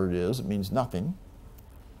their word is, it means nothing.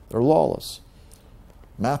 They're lawless.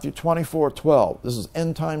 Matthew 24:12, this is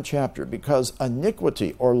end time chapter, because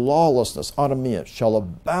iniquity or lawlessness, anomia, shall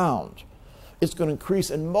abound. It's going to increase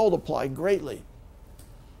and multiply greatly.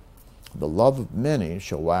 The love of many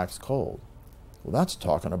shall wax cold. Well, that's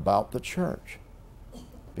talking about the church,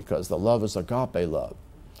 because the love is agape love.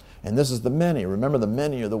 And this is the many. Remember, the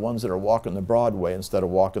many are the ones that are walking the broad way instead of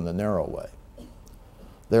walking the narrow way.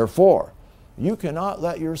 Therefore, you cannot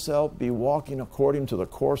let yourself be walking according to the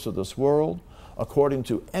course of this world, according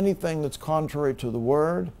to anything that's contrary to the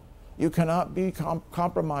Word, you cannot be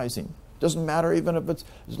compromising. Doesn't matter even if it's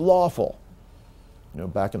lawful. You know,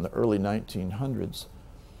 back in the early 1900s,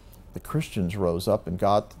 the Christians rose up and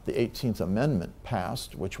got the 18th Amendment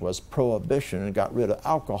passed, which was prohibition, and got rid of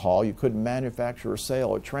alcohol. You couldn't manufacture or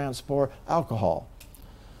sell or transport alcohol.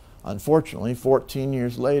 Unfortunately, 14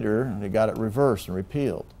 years later, they got it reversed and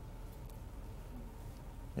repealed.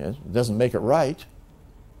 Yes, it doesn't make it right.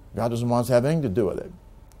 God doesn't want us to have anything to do with it.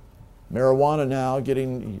 Marijuana now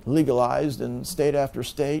getting legalized in state after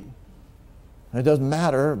state. And it doesn't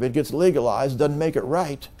matter if it gets legalized, it doesn't make it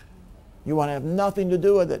right. You want to have nothing to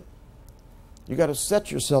do with it. You got to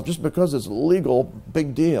set yourself, just because it's legal,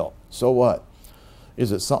 big deal. So what?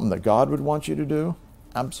 Is it something that God would want you to do?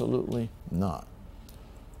 Absolutely not.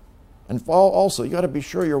 And also, you got to be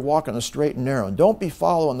sure you're walking the straight and narrow. And don't be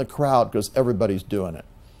following the crowd because everybody's doing it.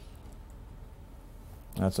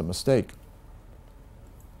 That's a mistake.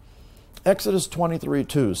 Exodus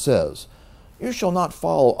 23:2 says, "You shall not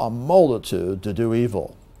follow a multitude to do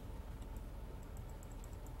evil."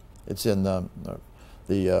 It's in I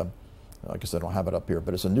guess I don't have it up here,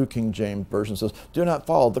 but it's a New King James Version. It says, "Do not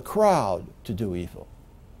follow the crowd to do evil."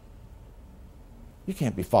 You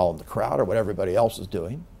can't be following the crowd or what everybody else is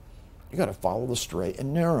doing. You got to follow the straight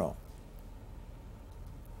and narrow.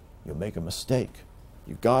 You'll make a mistake.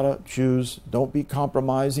 You got to choose. Don't be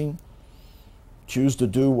compromising. Choose to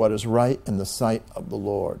do what is right in the sight of the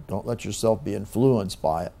Lord. Don't let yourself be influenced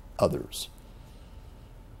by others.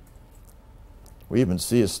 We even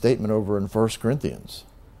see a statement over in 1 Corinthians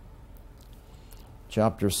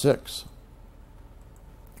chapter 6,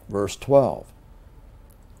 verse 12.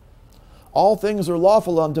 "All things are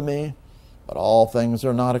lawful unto me, but all things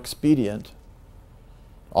are not expedient.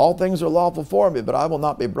 All things are lawful for me, but I will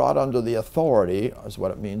not be brought under the authority," is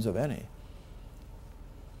what it means, "of any."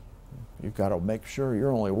 You've got to make sure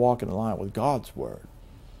you're only walking in line with God's Word.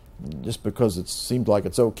 Just because it seems like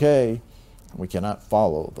it's okay, we cannot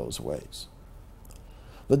follow those ways.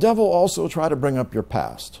 The devil also try to bring up your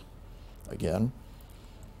past again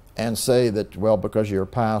and say that, well, because of your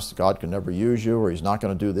past, God can never use you, or He's not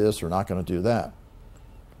going to do this or not going to do that.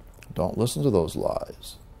 Don't listen to those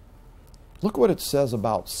lies. Look what it says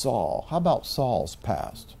about Saul. How about Saul's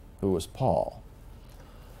past, who was Paul?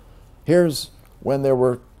 Here's when they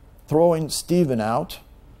were throwing Stephen out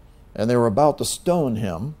and they were about to stone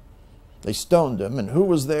him. They stoned him, and who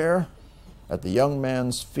was there? At the young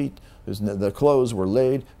man's feet, the clothes were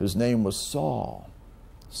laid, whose name was Saul.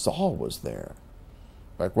 Saul was there.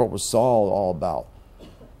 In fact, what was Saul all about?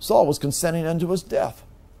 Saul was consenting unto his death.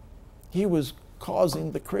 He was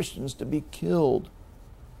causing the Christians to be killed.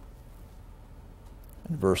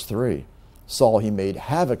 In verse 3, Saul, he made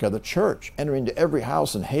havoc of the church, entering into every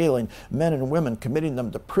house and hailing men and women, committing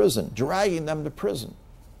them to prison, dragging them to prison.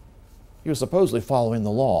 He was supposedly following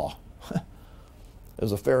the law.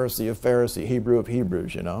 As a Pharisee of Pharisees, Hebrew of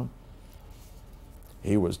Hebrews, you know.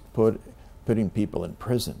 He was putting people in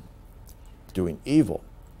prison, doing evil.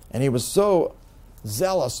 And he was so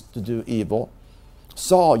zealous to do evil,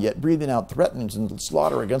 Saul, yet breathing out threatenings and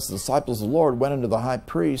slaughter against the disciples of the Lord, went unto the high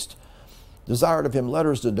priest, desired of him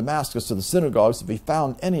letters to Damascus to the synagogues, if he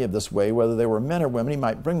found any of this way, whether they were men or women, he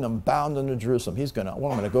might bring them bound into Jerusalem. I'm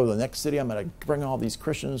going to go to the next city, I'm going to bring all these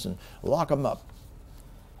Christians and lock them up.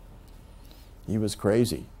 He was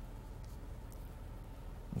crazy.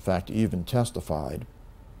 In fact, he even testified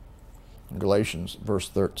in Galatians verse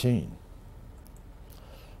 13.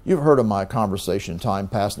 "You've heard of my conversation in time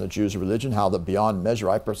past in the Jews' religion, how that beyond measure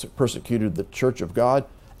I persecuted the church of God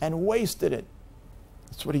and wasted it."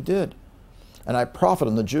 That's what he did. "And I profit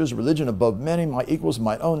in the Jews' religion above many, my equals in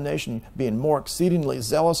my own nation, being more exceedingly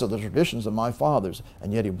zealous of the traditions of my fathers."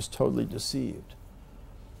 And yet he was totally deceived.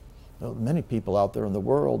 Well, many people out there in the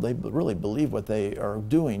world, they really believe what they are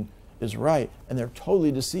doing is right, and they're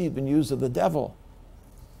totally deceived and used of the devil.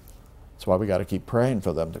 That's why we got to keep praying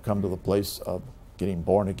for them to come to the place of getting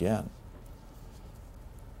born again.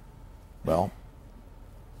 Well,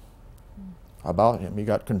 how about him? He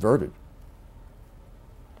got converted.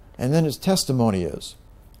 And then his testimony is,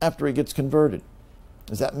 after he gets converted,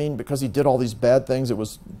 does that mean because he did all these bad things it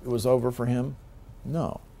was over for him?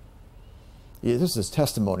 No. This is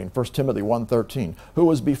testimony in 1 Timothy 1:13, "who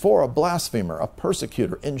was before a blasphemer, a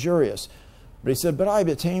persecutor, injurious. But he said, but I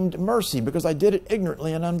obtained mercy because I did it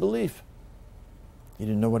ignorantly in unbelief." He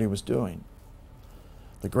didn't know what he was doing.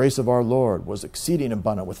 "The grace of our Lord was exceeding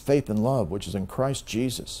abundant with faith and love, which is in Christ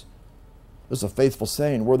Jesus." This is a faithful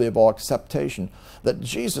saying, worthy of all acceptation, that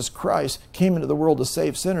Jesus Christ came into the world to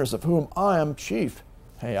save sinners, of whom I am chief.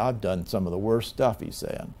 Hey, I've done some of the worst stuff, he's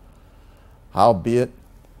saying. "Howbeit,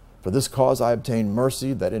 For this cause I obtained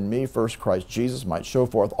mercy, that in me first Christ Jesus might show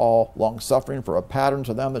forth all long-suffering for a pattern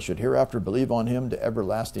to them that should hereafter believe on him to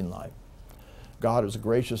everlasting life. God is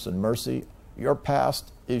gracious in mercy. Your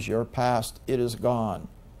past is your past. It is gone.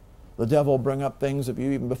 The devil will bring up things of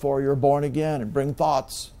you even before you're born again and bring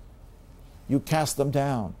thoughts. You cast them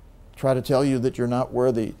down. Try to tell you that you're not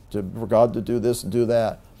worthy for God to do this and do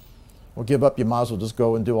that. Well, give up. You might as well just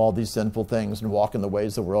go and do all these sinful things and walk in the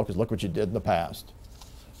ways of the world, because look what you did in the past.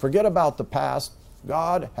 Forget about the past.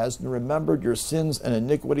 God has remembered your sins and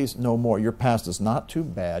iniquities no more. Your past is not too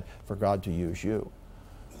bad for God to use you.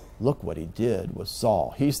 Look what he did with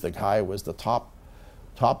Saul. He's the guy who was the top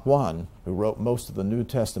one who wrote most of the New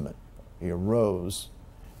Testament. He arose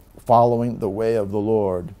following the way of the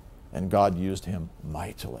Lord, and God used him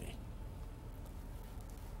mightily,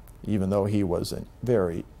 even though he was a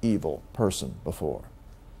very evil person before.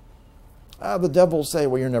 The devil will say,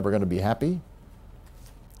 well, you're never going to be happy.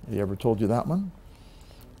 Have he ever told you that one?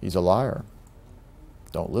 He's a liar.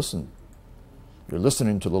 Don't listen. You're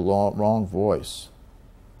listening to the wrong voice.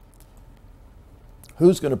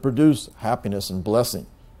 Who's going to produce happiness and blessing?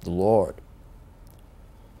 The Lord.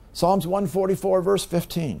 Psalms 144, verse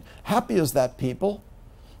 15. Happy is that people.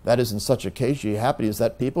 That is, in such a case, ye happy is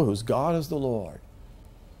that people whose God is the Lord.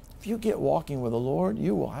 If you get walking with the Lord,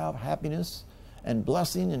 you will have happiness and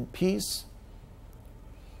blessing and peace.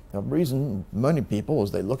 The reason many people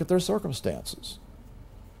is they look at their circumstances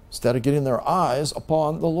instead of getting their eyes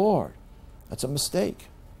upon the Lord. That's a mistake.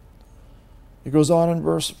 He goes on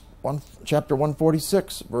in chapter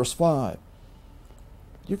 146, verse 5.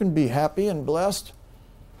 You can be happy and blessed.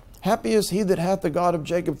 Happy is he that hath the God of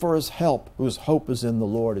Jacob for his help, whose hope is in the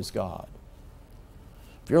Lord his God.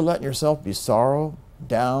 If you're letting yourself be sorrow,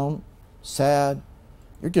 down, sad,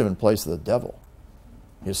 you're giving place to the devil,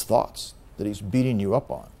 his thoughts that he's beating you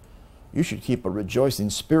up on. You should keep a rejoicing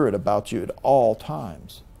spirit about you at all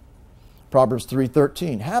times. Proverbs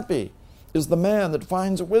 3:13, happy is the man that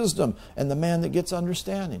finds wisdom and the man that gets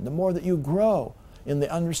understanding. The more that you grow in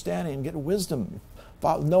the understanding and get wisdom,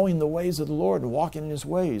 knowing the ways of the Lord and walking in his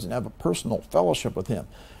ways and have a personal fellowship with him,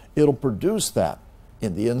 it'll produce that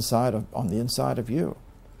on the inside of you.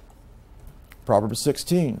 Proverbs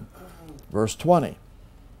 16, verse 20.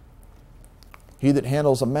 He that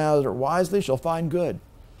handles a matter wisely shall find good.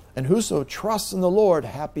 And whoso trusts in the Lord,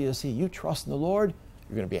 happy is he. You trust in the Lord,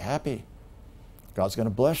 you're going to be happy. God's going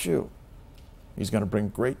to bless you. He's going to bring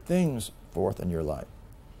great things forth in your life.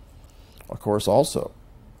 Of course, also,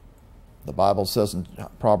 the Bible says in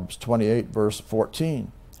Proverbs 28, verse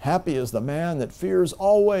 14, happy is the man that fears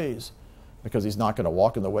always, because he's not going to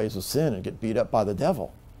walk in the ways of sin and get beat up by the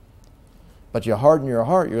devil. But you harden your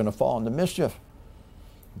heart, you're going to fall into mischief.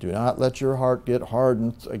 Do not let your heart get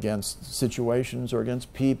hardened against situations or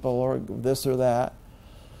against people or this or that.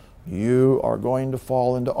 You are going to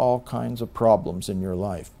fall into all kinds of problems in your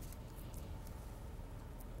life.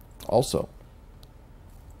 Also,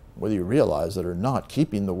 whether you realize it or not,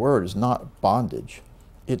 keeping the word is not bondage.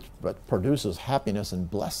 It produces happiness and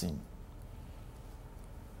blessing.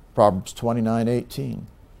 Proverbs 29:18.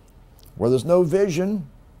 Where there's no vision,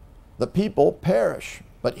 the people perish.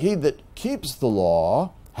 But he that keeps the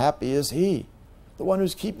law, happy is he. The one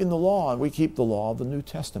who's keeping the law, and we keep the law of the New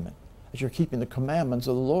Testament. As you're keeping the commandments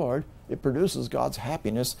of the Lord, it produces God's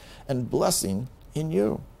happiness and blessing in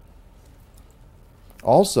you.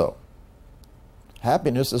 Also,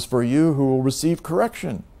 happiness is for you who will receive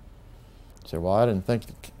correction. You say, well, I didn't think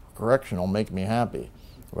correction will make me happy.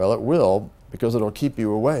 Well, it will, because it'll keep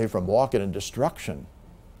you away from walking in destruction.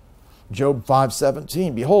 Job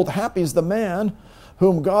 5:17, behold, happy is the man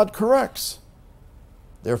whom God corrects.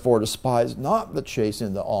 Therefore despise not the chastening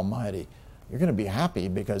of the Almighty. You're going to be happy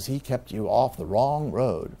because he kept you off the wrong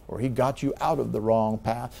road, or he got you out of the wrong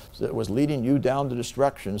path that was leading you down to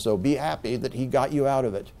destruction. So be happy that he got you out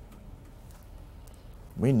of it.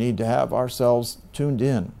 We need to have ourselves tuned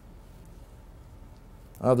in.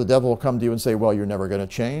 The devil will come to you and say, well, you're never going to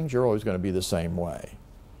change. You're always going to be the same way.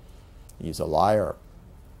 He's a liar.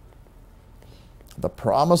 The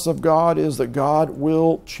promise of God is that God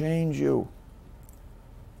will change you.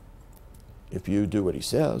 If you do what he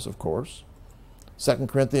says, of course. 2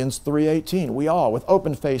 Corinthians 3:18, we all, with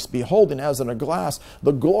open face, beholding as in a glass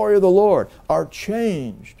the glory of the Lord, are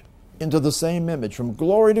changed into the same image, from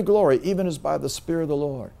glory to glory, even as by the Spirit of the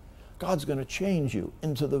Lord. God's going to change you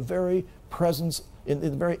into the very presence, in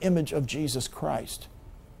the very image of Jesus Christ,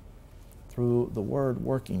 through the Word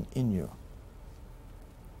working in you.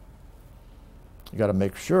 You got to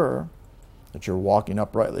make sure that you're walking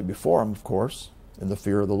uprightly before him, of course, in the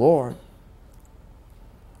fear of the Lord.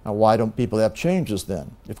 Now, why don't people have changes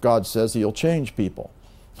then? If God says he'll change people.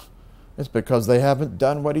 It's because they haven't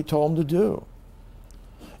done what he told them to do.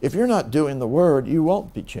 If you're not doing the word, you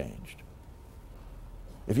won't be changed.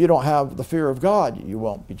 If you don't have the fear of God, you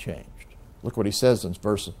won't be changed. Look what he says in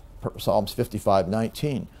Psalms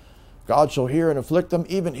 55:19. God shall hear and afflict them,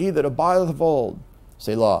 even he that abideth of old.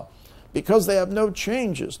 Selah. Because they have no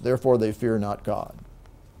changes, therefore they fear not God.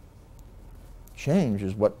 Change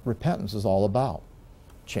is what repentance is all about.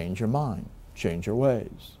 Change your mind. Change your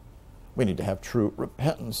ways. We need to have true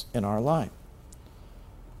repentance in our life.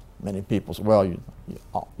 Many people say, well,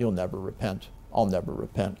 you'll never repent. I'll never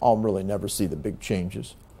repent. I'll really never see the big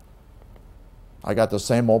changes. I got the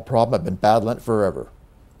same old problem. I've been battling it forever.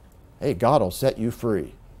 Hey, God will set you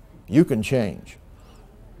free. You can change.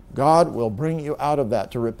 God will bring you out of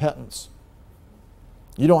that to repentance.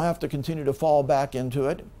 You don't have to continue to fall back into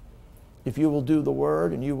it. If you will do the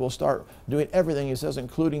word and you will start doing everything he says,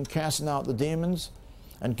 including casting out the demons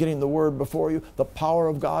and getting the word before you, the power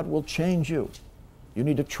of God will change you. You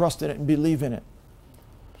need to trust in it and believe in it.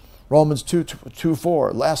 Romans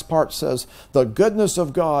 2:4, last part says, the goodness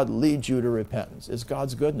of God leads you to repentance. It's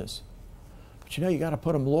God's goodness. But you got to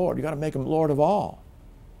put him Lord. You got to make him Lord of all.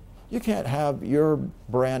 You can't have your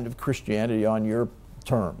brand of Christianity on your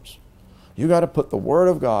terms. You got to put the Word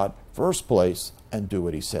of God first place and do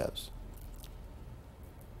what he says.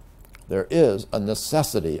 There is a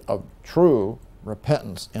necessity of true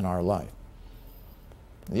repentance in our life.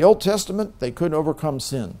 In the Old Testament, they couldn't overcome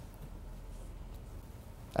sin.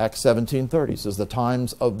 Acts 17:30 says the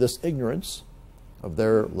times of this ignorance, of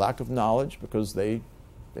their lack of knowledge, because they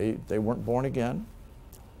weren't born again,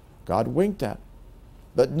 God winked at.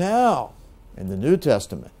 But now, in the New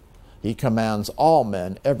Testament, he commands all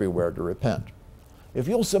men everywhere to repent. If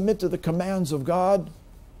you'll submit to the commands of God,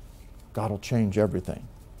 God will change everything.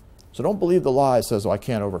 So don't believe the lie that says, oh, I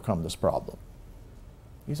can't overcome this problem.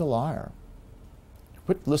 He's a liar.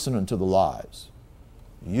 Quit listening to the lies.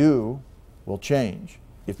 You will change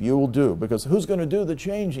if you will do. Because who's going to do the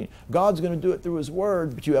changing? God's going to do it through his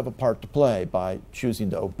word, but you have a part to play by choosing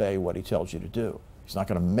to obey what he tells you to do. He's not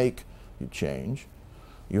going to make you change.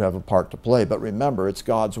 You have a part to play. But remember, it's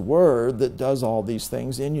God's word that does all these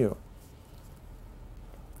things in you.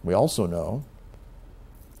 We also know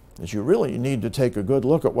that you really need to take a good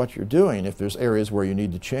look at what you're doing if there's areas where you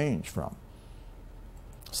need to change from.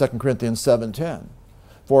 2 Corinthians 7:10.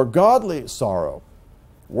 For godly sorrow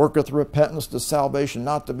worketh repentance to salvation,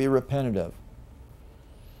 not to be repetitive.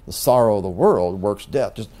 The sorrow of the world works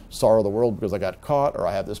death. Just sorrow of the world because I got caught, or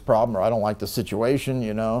I have this problem, or I don't like the situation,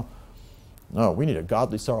 No, we need a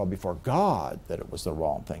godly sorrow before God that it was the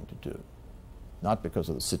wrong thing to do. Not because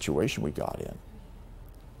of the situation we got in,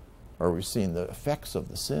 or we've seen the effects of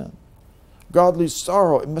the sin. Godly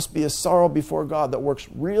sorrow, it must be a sorrow before God that works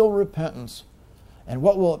real repentance. And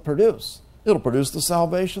what will it produce? It'll produce the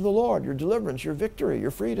salvation of the Lord, your deliverance, your victory,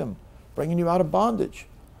 your freedom, bringing you out of bondage.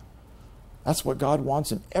 That's what God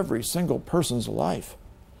wants in every single person's life.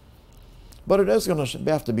 But it is going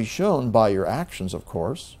to have to be shown by your actions, of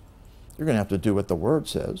course. You're going to have to do what the Word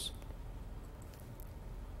says.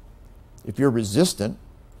 If you're resistant,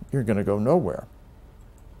 you're going to go nowhere.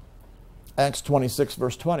 Acts 26,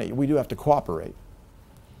 verse 20, we do have to cooperate.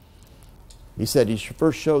 He said he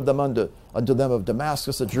first showed them unto them of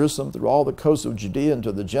Damascus, at Jerusalem, through all the coasts of Judea, and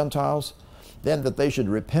to the Gentiles, then that they should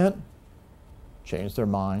repent, change their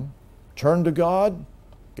mind, turn to God,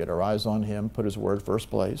 get our eyes on him, put his word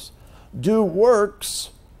first place, do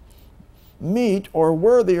works meet or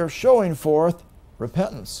worthy of showing forth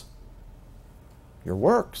repentance. Your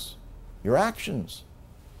works, your actions.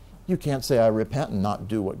 You can't say I repent and not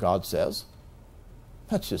do what God says.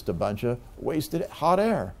 That's just a bunch of wasted hot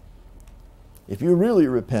air. If you really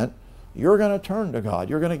repent, you're going to turn to God.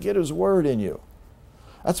 You're going to get his word in you.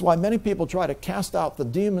 That's why many people try to cast out the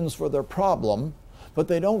demons for their problem, but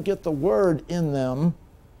they don't get the word in them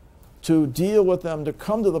to deal with them, to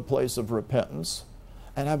come to the place of repentance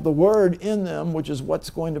and have the word in them, which is what's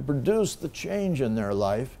going to produce the change in their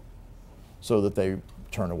life so that they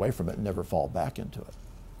turn away from it and never fall back into it.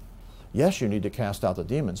 Yes, you need to cast out the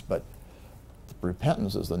demons, but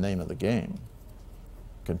repentance is the name of the game.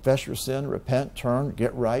 Confess your sin, repent, turn,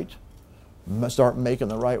 get right, start making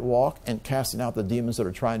the right walk and casting out the demons that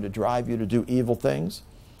are trying to drive you to do evil things.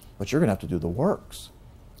 But you're going to have to do the works,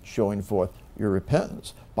 showing forth your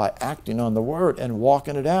repentance by acting on the word and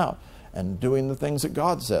walking it out and doing the things that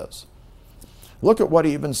God says. Look at what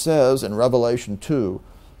he even says in Revelation 2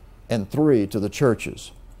 and 3 to the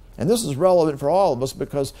churches. And this is relevant for all of us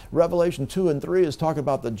because Revelation 2 and 3 is talking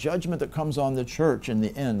about the judgment that comes on the church in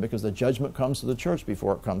the end, because the judgment comes to the church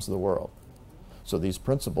before it comes to the world. So these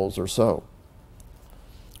principles are so.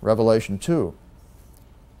 Revelation 2.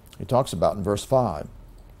 He talks about in verse 5.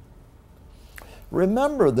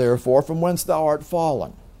 Remember, therefore, from whence thou art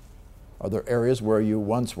fallen. Are there areas where you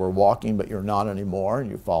once were walking, but you're not anymore,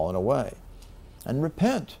 and you've fallen away? And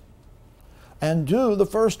repent, and do the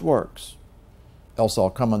first works. Else I'll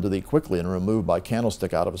come unto thee quickly, and remove my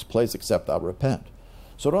candlestick out of his place, except thou repent.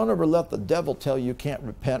 So don't ever let the devil tell you can't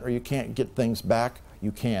repent or you can't get things back.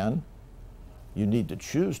 You can. You need to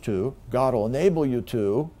choose to. God will enable you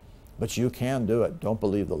to, but you can do it. Don't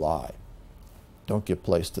believe the lie. Don't give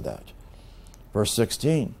place to that. Verse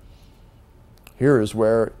 16. Here is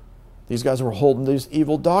where these guys were holding these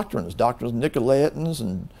evil doctrines of Nicolaitans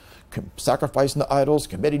and sacrificing to idols,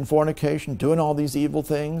 committing fornication, doing all these evil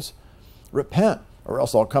things. Repent, or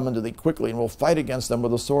else I'll come unto thee quickly and will fight against them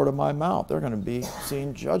with the sword of my mouth. They're going to be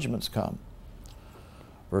seeing judgments come.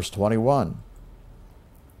 Verse 21.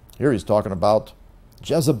 Here he's talking about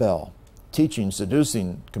Jezebel, teaching,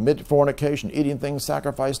 seducing, committed fornication, eating things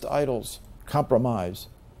sacrificed to idols, compromise.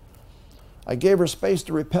 I gave her space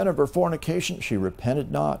to repent of her fornication. She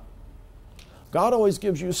repented not. God always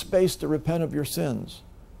gives you space to repent of your sins.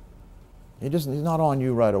 He's not on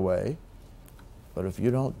you right away. But if you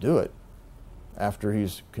don't do it, after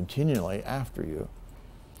he's continually after you,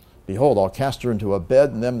 behold, I'll cast her into a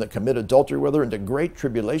bed, and them that commit adultery with her into great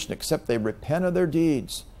tribulation, except they repent of their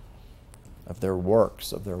deeds, of their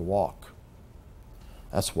works, of their walk.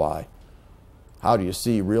 That's why. How do you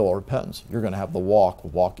see real repentance? You're going to have the walk,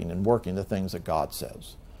 walking and working the things that God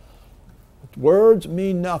says. Words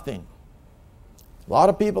mean nothing. A lot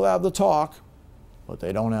of people have the talk, but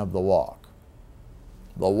they don't have the walk.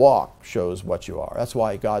 The walk shows what you are. That's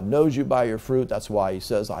why God knows you by your fruit. That's why he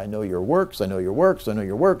says, I know your works, I know your works, I know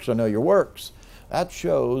your works, I know your works. That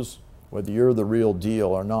shows whether you're the real deal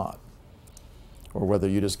or not, or whether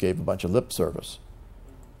you just gave a bunch of lip service.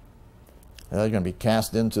 And they're going to be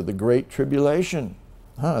cast into the great tribulation.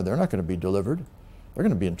 They're not going to be delivered. They're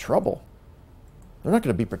going to be in trouble. They're not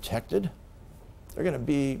going to be protected. They're going to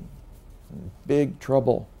be in big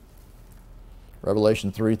trouble.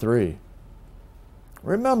 Revelation 3:3.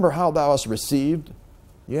 Remember how thou hast received.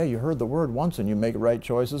 Yeah, you heard the word once and you make right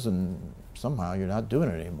choices, and somehow you're not doing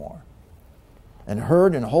it anymore. And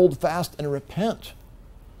heard, and hold fast, and repent.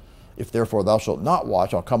 If therefore thou shalt not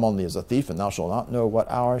watch, I'll come on thee as a thief, and thou shalt not know what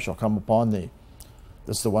hour I shall come upon thee.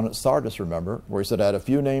 This is the one at Sardis, remember, where he said, I had a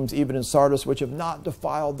few names even in Sardis which have not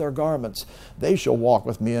defiled their garments. They shall walk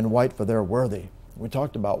with me in white, for they're worthy. We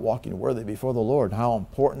talked about walking worthy before the Lord, how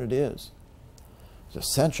important it is. It's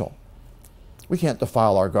essential. We can't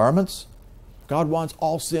defile our garments. God wants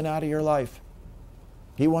all sin out of your life.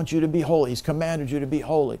 He wants you to be holy. He's commanded you to be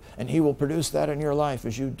holy, and he will produce that in your life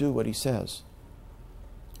as you do what he says.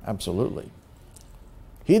 Absolutely.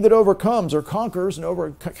 He that overcomes or conquers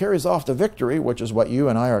and carries off the victory, which is what you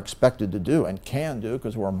and I are expected to do and can do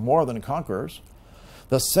because we're more than conquerors,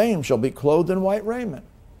 the same shall be clothed in white raiment.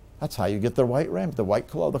 That's how you get the white raiment, the white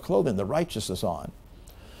clothing, the clothing, the righteousness on.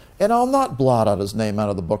 And I'll not blot out his name out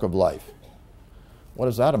of the book of life. What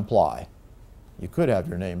does that imply? You could have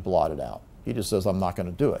your name blotted out. He just says, I'm not going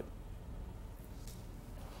to do it.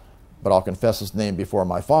 But I'll confess his name before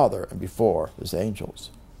my Father and before his angels.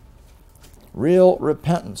 Real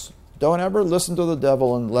repentance. Don't ever listen to the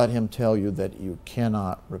devil and let him tell you that you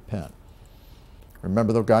cannot repent.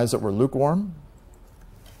 Remember the guys that were lukewarm?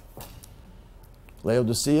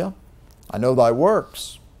 Laodicea, I know thy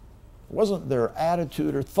works. It wasn't their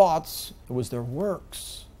attitude or thoughts, it was their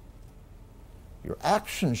works. Your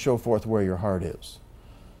actions show forth where your heart is.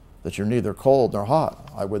 That you're neither cold nor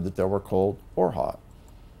hot. I would that there were cold or hot.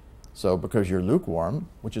 So because you're lukewarm,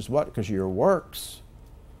 which is what? Because of your works,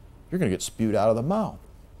 you're going to get spewed out of the mouth.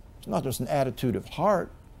 It's not just an attitude of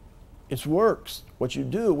heart. It's works. What you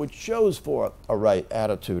do, which shows forth a right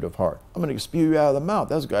attitude of heart. I'm going to spew you out of the mouth.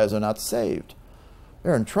 Those guys are not saved.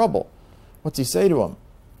 They're in trouble. What's he say to them?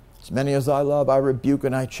 As many as I love, I rebuke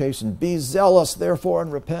and I chasten. Be zealous, therefore,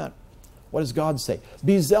 and repent. What does God say?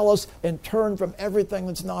 Be zealous and turn from everything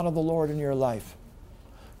that's not of the Lord in your life.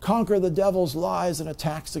 Conquer the devil's lies and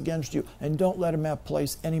attacks against you, and don't let him have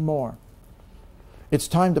place anymore. It's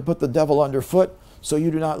time to put the devil underfoot so you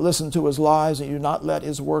do not listen to his lies and you do not let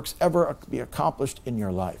his works ever be accomplished in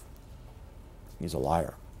your life. He's a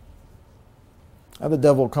liar. Have the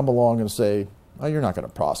devil come along and say, oh, you're not going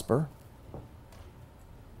to prosper.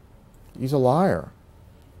 He's a liar.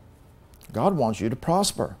 God wants you to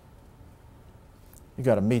prosper. You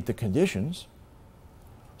got to meet the conditions.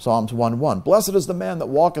 Psalms 1:1. Blessed is the man that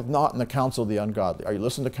walketh not in the counsel of the ungodly. Are you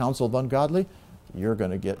listening to counsel of ungodly? You're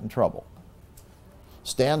going to get in trouble.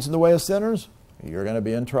 Stands in the way of sinners? You're going to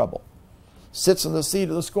be in trouble. Sits in the seat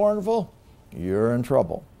of the scornful? You're in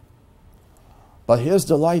trouble. but his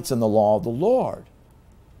delight's in the law of the Lord.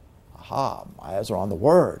 Aha, my eyes are on the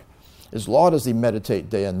Word. His law does he meditate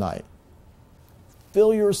day and night.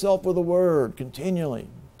 Fill yourself with the Word continually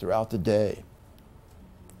throughout the day.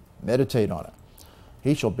 Meditate on it.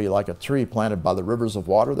 He shall be like a tree planted by the rivers of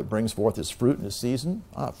water that brings forth his fruit in his season.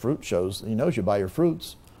 Fruit shows, he knows you by your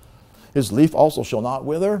fruits. His leaf also shall not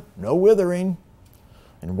wither, no withering.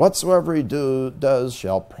 And whatsoever he does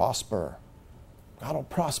shall prosper. God will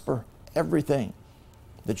prosper everything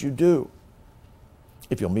that you do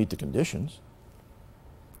if you'll meet the conditions.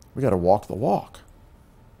 We got to walk the walk.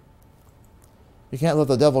 You can't let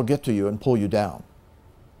the devil get to you and pull you down.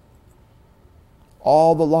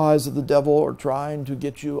 All the lies of the devil are trying to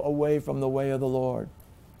get you away from the way of the Lord.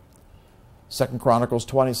 2 Chronicles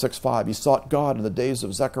 26:5. He sought God in the days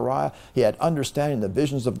of Zechariah. He had understanding the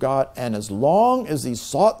visions of God, and as long as he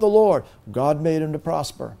sought the Lord, God made him to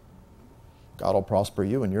prosper. God will prosper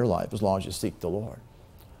you in your life as long as you seek the Lord.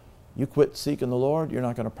 You quit seeking the Lord, you're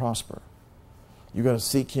not going to prosper. You got to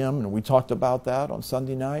seek him, and we talked about that on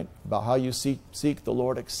Sunday night, about how you seek the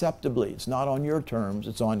Lord acceptably. It's not on your terms,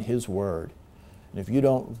 it's on his word. And if you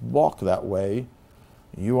don't walk that way,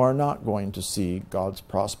 you are not going to see God's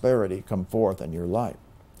prosperity come forth in your life.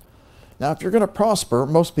 Now, if you're going to prosper,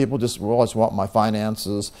 most people just always want my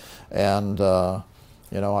finances, and I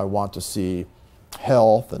want to see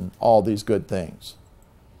health and all these good things.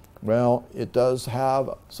 Well, it does have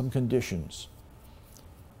some conditions.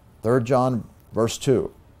 3 John verse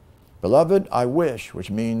 2. Beloved, I wish,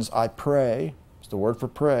 which means I pray, it's the word for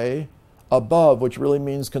pray, above, which really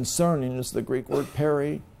means concerning, is the Greek word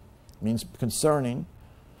peri, means concerning.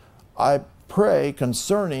 I pray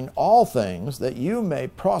concerning all things that you may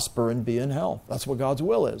prosper and be in health. That's what God's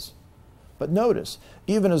will is. But notice,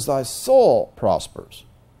 even as thy soul prospers,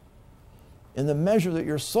 in the measure that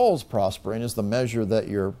your soul's prospering is the measure that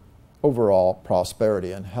your overall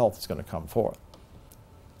prosperity and health is going to come forth.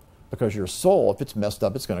 Because your soul, if it's messed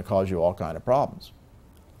up, it's going to cause you all kinds of problems.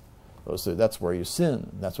 So that's where you sin.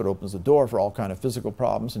 That's what opens the door for all kinds of physical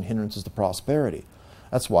problems and hindrances to prosperity.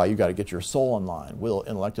 That's why you got to get your soul in line. Will,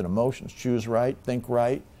 intellect, and emotions. Choose right, think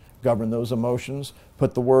right, govern those emotions,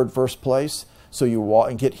 put the word first place so you walk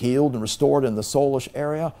and get healed and restored in the soulish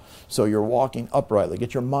area so you're walking uprightly.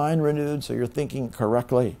 Get your mind renewed so you're thinking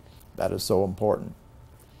correctly. That is so important.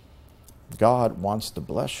 God wants to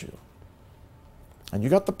bless you. And you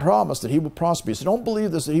got the promise that he will prosper you. So don't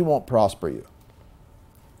believe this, that he won't prosper you.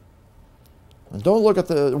 And don't look at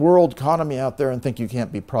the world economy out there and think you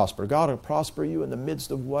can't be prospered. God will prosper you in the midst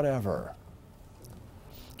of whatever.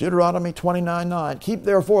 Deuteronomy 29:9. Keep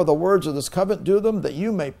therefore the words of this covenant, do them, that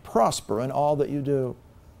you may prosper in all that you do.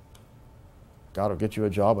 God will get you a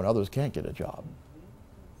job when others can't get a job.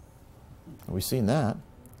 And we've seen that.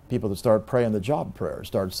 People that started praying the job prayer,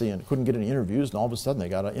 started seeing, couldn't get any interviews, and all of a sudden they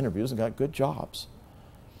got interviews and got good jobs.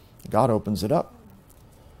 God opens it up.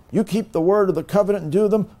 You keep the word of the covenant and do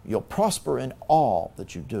them, you'll prosper in all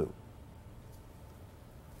that you do.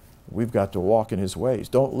 We've got to walk in his ways.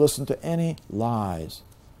 Don't listen to any lies.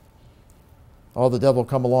 Oh, the devil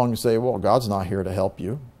come along and say, well, God's not here to help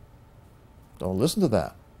you. Don't listen to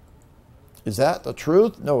that. Is that the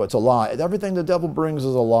truth? No, it's a lie. Everything the devil brings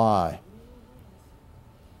is a lie.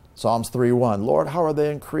 Psalms 3:1. Lord, how are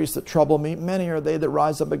they increased that trouble me? Many are they that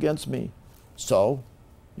rise up against me. So,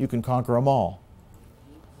 you can conquer them all.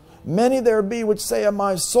 Many there be which say of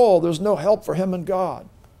my soul, there's no help for him in God.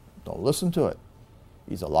 Don't listen to it.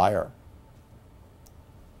 He's a liar.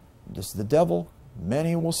 This is the devil.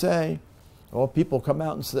 Many will say, oh, people come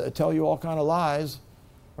out and tell you all kind of lies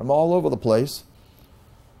from all over the place.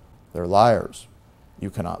 They're liars.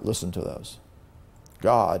 You cannot listen to those.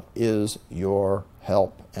 God is your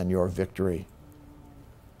help and your victory.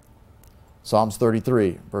 Psalms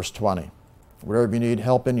 33, verse 20. Whatever you need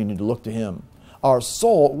help in, you need to look to him. Our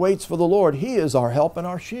soul waits for the Lord. He is our help and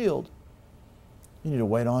our shield. You need to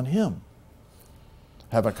wait on him.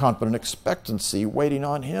 Have a confident expectancy, waiting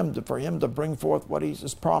on him for him to bring forth what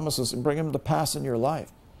his promises and bring him to pass in your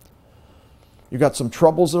life. You got some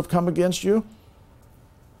troubles that have come against you.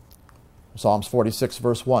 Psalms 46,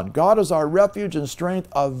 verse 1. God is our refuge and strength,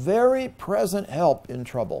 a very present help in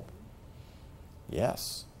trouble.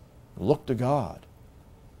 Yes, look to God.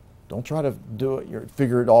 Don't try to do it,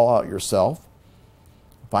 figure it all out yourself.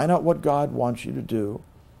 Find out what God wants you to do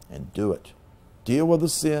and do it. Deal with the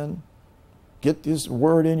sin. Get this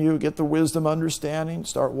word in you. Get the wisdom, understanding.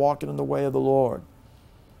 Start walking in the way of the Lord.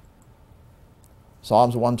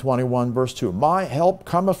 Psalms 121, verse 2. My help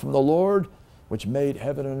cometh from the Lord, which made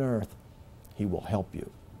heaven and earth. He will help you.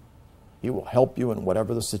 He will help you in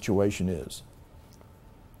whatever the situation is.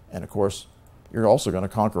 And of course, you're also going to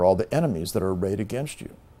conquer all the enemies that are arrayed against you.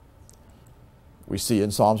 We see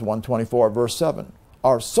in Psalms 124, verse 7,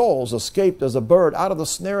 our souls escaped as a bird out of the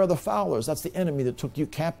snare of the fowlers. That's the enemy that took you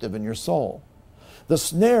captive in your soul. The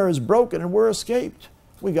snare is broken and we're escaped.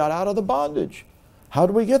 We got out of the bondage. How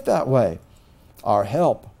do we get that way? Our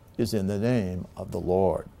help is in the name of the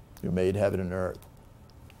Lord who made heaven and earth.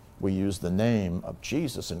 We used the name of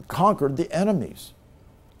Jesus and conquered the enemies.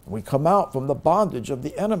 We come out from the bondage of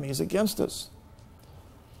the enemies against us.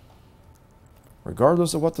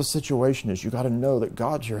 Regardless of what the situation is, you got to know that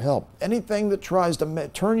God's your help. Anything that tries to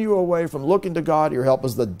turn you away from looking to God, your help,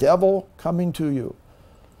 is the devil coming to you.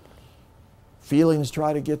 Feelings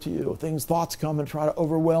try to get to you. Thoughts come and try to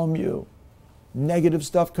overwhelm you. Negative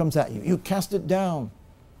stuff comes at you. You cast it down.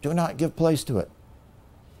 Do not give place to it.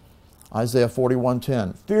 Isaiah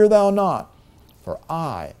 41:10, fear thou not, for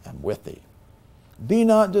I am with thee. Be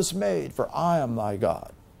not dismayed, for I am thy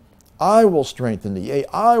God. I will strengthen thee, yea,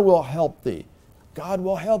 I will help thee. God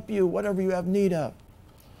will help you, whatever you have need of.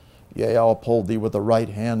 Yea, I'll uphold thee with the right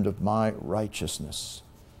hand of my righteousness.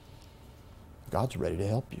 God's ready to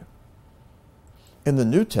help you. In the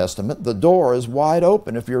New Testament, the door is wide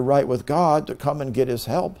open if you're right with God to come and get his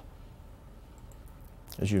help.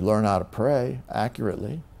 As you learn how to pray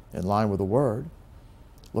accurately, in line with the Word,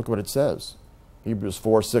 look what it says. Hebrews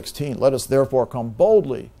 4:16, let us therefore come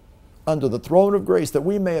boldly unto the throne of grace that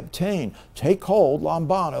we may obtain, take hold,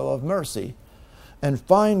 lambano, of mercy, and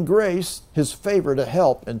find grace, his favor to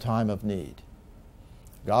help in time of need.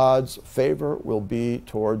 God's favor will be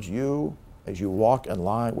towards you as you walk in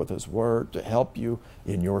line with his word to help you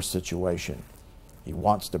in your situation. He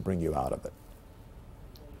wants to bring you out of it.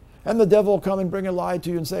 And the devil will come and bring a lie to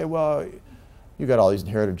you and say, well, you got all these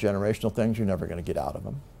inherited generational things, you're never going to get out of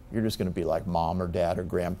them. You're just going to be like mom or dad or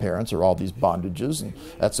grandparents or all these bondages, and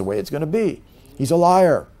that's the way it's going to be. He's a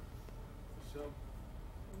liar.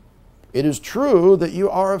 It is true that you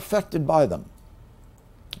are affected by them.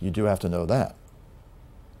 You do have to know that.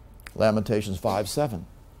 Lamentations 5:7.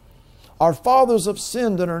 Our fathers have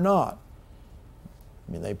sinned and are not.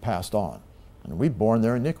 I mean, they passed on. And we've borne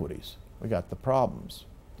their iniquities. We got the problems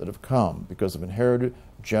that have come because of inherited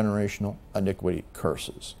generational iniquity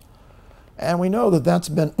curses. And we know that that's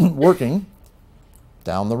been working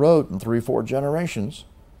down the road in 3-4 generations.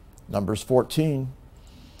 Numbers 14,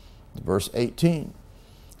 verse 18.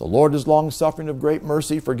 The Lord is long-suffering, of great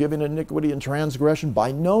mercy, forgiving iniquity and transgression,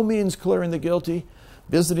 by no means clearing the guilty,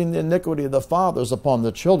 visiting the iniquity of the fathers upon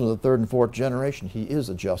the children of the 3rd and 4th generation. He is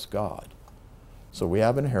a just God. So we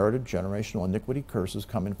have inherited generational iniquity curses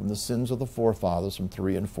coming from the sins of the forefathers from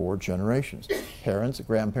 3 and 4 generations. Parents,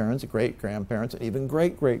 grandparents, great-grandparents, and even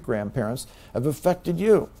great-great-grandparents have affected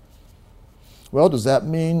you. Well, does that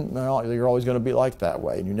mean you're always going to be like that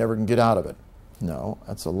way and you never can get out of it? No,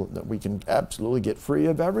 we can absolutely get free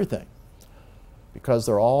of everything because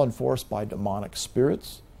they're all enforced by demonic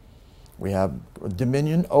spirits. We have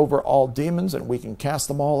dominion over all demons and we can cast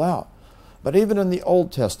them all out. But even in the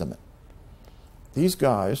Old Testament, these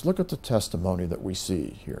guys, look at the testimony that we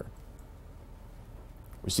see here.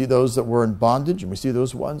 We see those that were in bondage and we see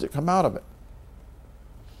those ones that come out of it.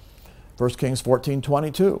 1 Kings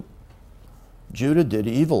 14:22. Judah did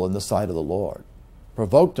evil in the sight of the Lord,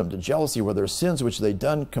 provoked them to jealousy with their sins which they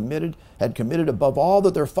had committed above all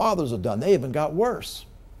that their fathers had done. They even got worse.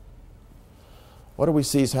 What do we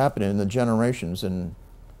see is happening in the generations in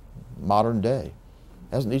modern day?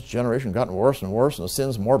 Hasn't each generation gotten worse and worse, and the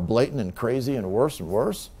sins more blatant and crazy and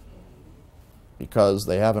worse? Because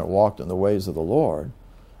they haven't walked in the ways of the Lord,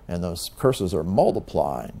 and those curses are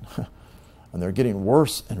multiplying, and they're getting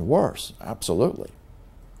worse and worse, absolutely.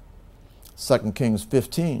 2 Kings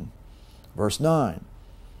 15, verse 9.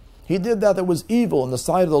 He did that was evil in the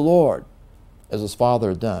sight of the Lord, as his father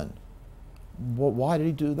had done. Well, why did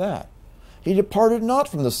he do that? He departed not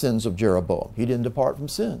from the sins of Jeroboam. He didn't depart from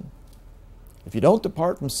sin. If you don't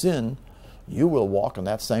depart from sin, you will walk in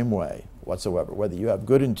that same way whatsoever. Whether you have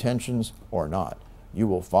good intentions or not, you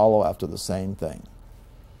will follow after the same thing.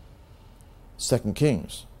 2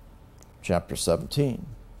 Kings chapter 17,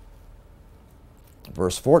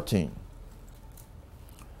 verse 14.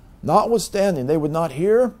 Notwithstanding, they would not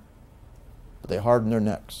hear, but they hardened their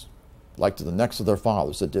necks, like to the necks of their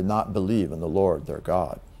fathers that did not believe in the Lord their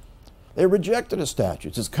God. They rejected his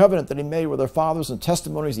statutes, his covenant that he made with their fathers, and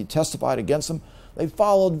testimonies he testified against them. They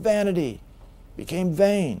followed vanity, became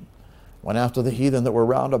vain, went after the heathen that were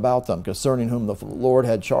round about them, concerning whom the Lord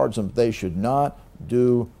had charged them, they should not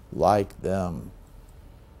do like them.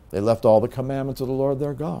 They left all the commandments of the Lord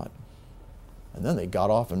their God. And then they got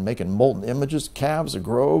off and making molten images, calves, a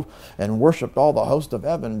grove, and worshipped all the host of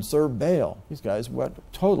heaven and served Baal. These guys went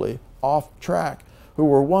totally off track, who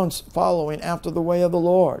were once following after the way of the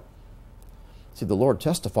Lord. See, the Lord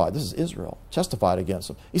testified, this is Israel, testified against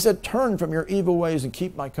them. He said, turn from your evil ways and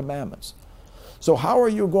keep my commandments. So how are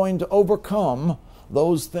you going to overcome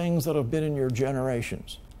those things that have been in your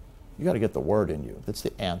generations? You got to get the word in you. That's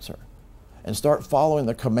the answer. And start following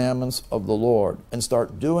the commandments of the Lord and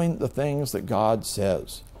start doing the things that God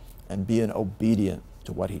says and being obedient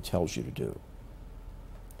to what he tells you to do.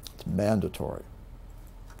 It's mandatory.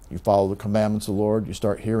 You follow the commandments of the Lord, you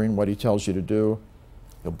start hearing what he tells you to do,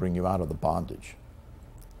 he'll bring you out of the bondage.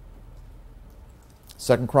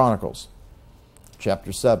 2 Chronicles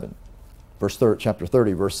chapter 7, chapter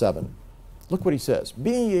 30, verse 7. Look what he says.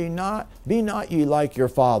 Be not ye like your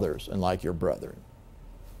fathers and like your brethren.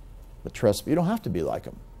 But you don't have to be like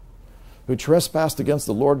them. Who trespassed against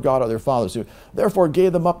the Lord God of their fathers, who therefore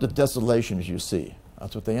gave them up to desolation, as you see.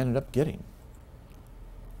 That's what they ended up getting.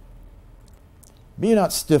 Be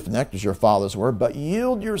not stiff-necked as your fathers were, but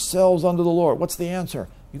yield yourselves unto the Lord. What's the answer?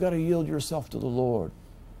 You got to yield yourself to the Lord.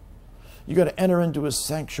 You got to enter into his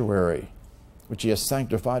sanctuary, which he has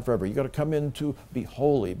sanctified forever. You got to come in to be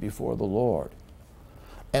holy before the Lord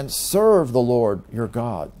and serve the Lord your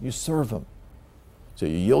God. You serve him. So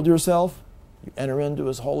you yield yourself, you enter into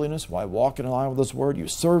his holiness while walking in line with his word. You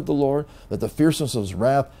serve the Lord, that the fierceness of his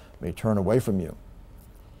wrath may turn away from you.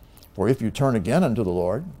 For if you turn again unto the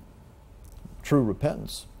Lord, true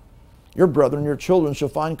repentance, your brethren, your children shall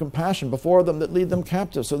find compassion before them that lead them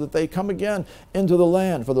captive, so that they come again into the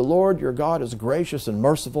land. For the Lord your God is gracious and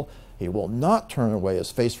merciful. He will not turn away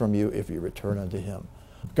his face from you if you return unto him.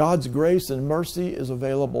 God's grace and mercy is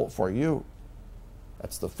available for you.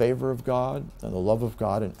 That's the favor of God and the love of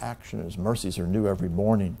God in action. His mercies are new every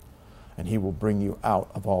morning, and he will bring you out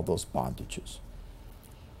of all those bondages.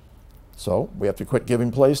 So we have to quit giving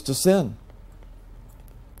place to sin.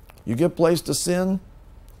 You give place to sin,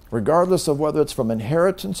 regardless of whether it's from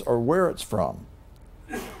inheritance or where it's from,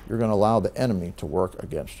 you're going to allow the enemy to work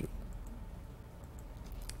against you.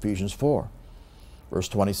 Ephesians 4, verse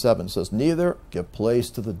 27 says, neither give place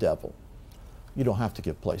to the devil. You don't have to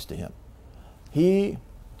give place to him. He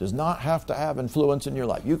does not have to have influence in your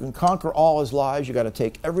life. You can conquer all his lies. You got to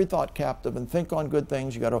take every thought captive and think on good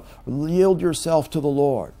things. You got to yield yourself to the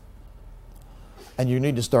Lord. And you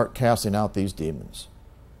need to start casting out these demons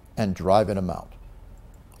and driving them out.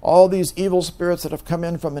 All these evil spirits that have come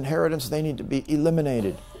in from inheritance, they need to be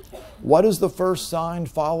eliminated. What is the first sign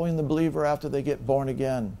following the believer after they get born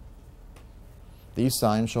again? These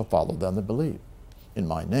signs shall follow them that believe. In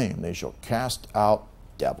my name they shall cast out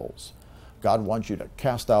devils. God wants you to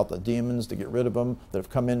cast out the demons, to get rid of them that have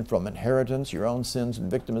come in from inheritance, your own sins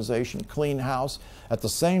and victimization, clean house. At the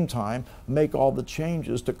same time, make all the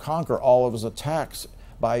changes to conquer all of his attacks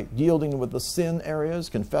by yielding with the sin areas,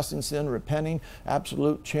 confessing sin, repenting,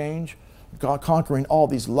 absolute change, God conquering all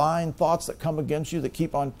these lying thoughts that come against you, that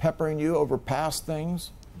keep on peppering you over past things.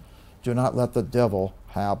 Do not let the devil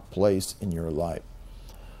have place in your life.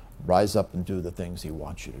 Rise up and do the things he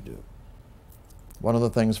wants you to do. One of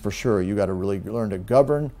the things for sure, you got to really learn to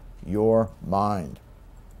govern your mind.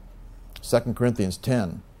 2 Corinthians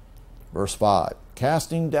 10, verse 5.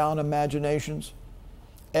 Casting down imaginations,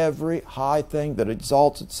 every high thing that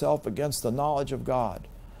exalts itself against the knowledge of God,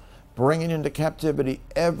 bringing into captivity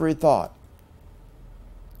every thought.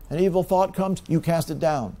 An evil thought comes, you cast it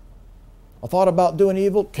down. A thought about doing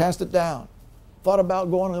evil, cast it down. Thought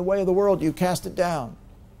about going the way of the world, you cast it down.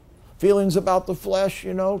 Feelings about the flesh,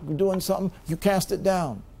 doing something, you cast it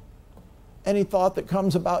down. Any thought that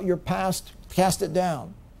comes about your past, cast it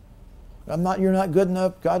down. You're not good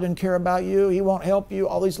enough, God didn't care about you, he won't help you,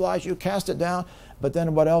 all these lies, you cast it down. But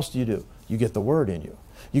then what else do? You get the word in you.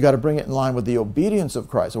 You got to bring it in line with the obedience of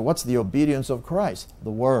Christ. So what's the obedience of Christ?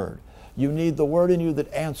 The word. You need the word in you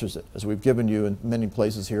that answers it. As we've given you in many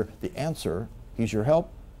places here, the answer, he's your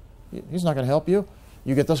help. He's not going to help you.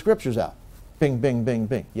 You get the scriptures out. Bing, bing, bing,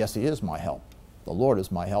 bing. Yes, he is my help. The Lord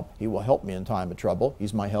is my help. He will help me in time of trouble.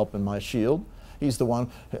 He's my help and my shield. He's the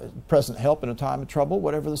one present help in a time of trouble,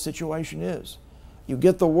 whatever the situation is. You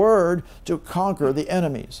get the word to conquer the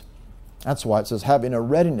enemies. That's why it says having a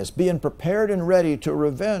readiness, being prepared and ready to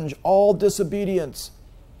revenge all disobedience,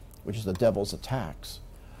 which is the devil's attacks.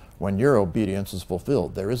 When your obedience is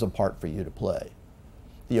fulfilled, there is a part for you to play.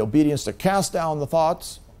 The obedience to cast down the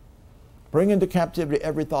thoughts, bring into captivity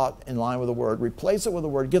every thought in line with the word, replace it with the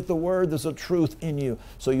word, get the word, there's a truth in you,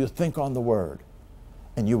 so you think on the word,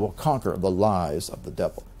 and you will conquer the lies of the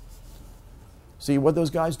devil. See what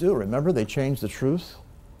those guys do? Remember, they changed the truth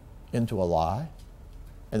into a lie.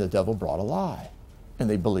 And the devil brought a lie. And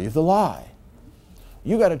they believed the lie.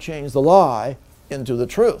 You got to change the lie into the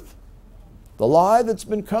truth. The lie that's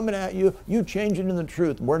been coming at you, you change it into the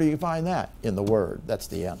truth. Where do you find that? In the Word. That's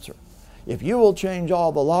the answer. If you will change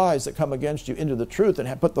all the lies that come against you into the truth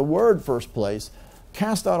and put the Word first place,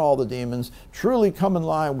 cast out all the demons, truly come in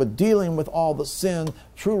line with dealing with all the sin,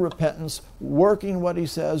 true repentance, working what He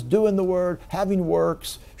says, doing the Word, having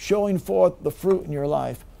works, showing forth the fruit in your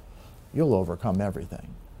life, you'll overcome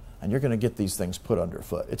everything. And you're going to get these things put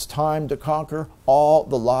underfoot. It's time to conquer all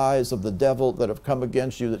the lies of the devil that have come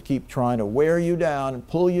against you, that keep trying to wear you down and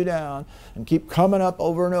pull you down and keep coming up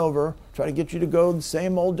over and over, try to get you to go the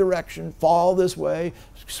same old direction, fall this way,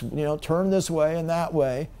 turn this way and that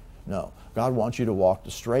way. No, God wants you to walk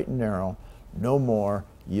the straight and narrow, no more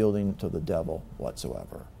yielding to the devil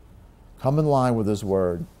whatsoever. Come in line with His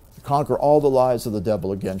Word. Conquer all the lies of the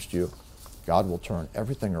devil against you. God will turn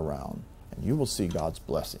everything around, and you will see God's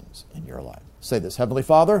blessings in your life. Say this: Heavenly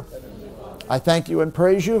Father, I thank You and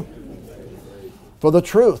praise You for the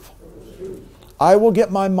truth. I will get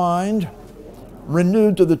my mind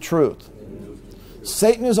renewed to the truth.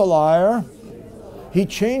 Satan is a liar. He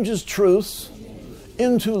changes truths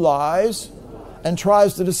into lies and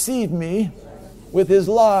tries to deceive me with his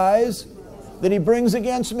lies that he brings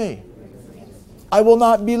against me. I will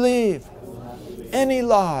not believe any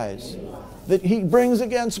lies that he brings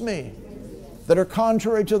against me that are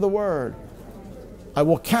contrary to the Word. I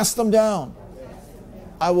will cast them down.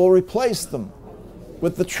 I will replace them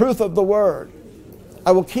with the truth of the Word.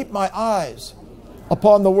 I will keep my eyes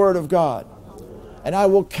upon the Word of God. And I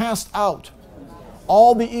will cast out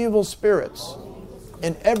all the evil spirits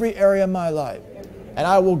in every area of my life. And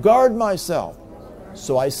I will guard myself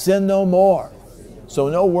so I sin no more, so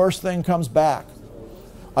no worse thing comes back.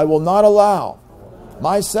 I will not allow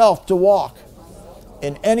myself to walk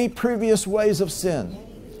in any previous ways of sin.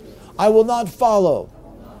 I will not follow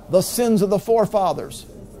the sins of the forefathers.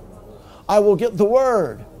 I will get the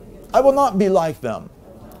Word. I will not be like them.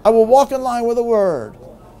 I will walk in line with the Word.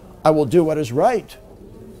 I will do what is right.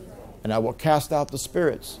 And I will cast out the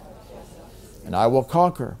spirits. And I will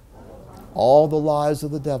conquer all the lies of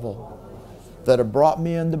the devil that have brought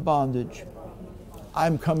me into bondage.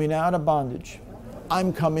 I'm coming out of bondage.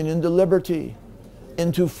 I'm coming into liberty,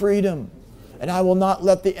 into freedom. And I will not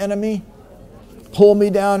let the enemy pull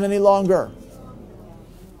me down any longer.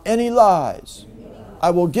 Any lies.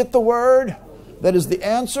 I will get the Word that is the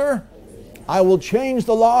answer. I will change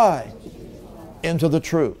the lie into the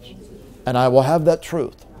truth. And I will have that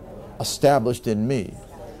truth established in me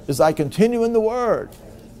as I continue in the Word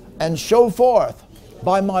and show forth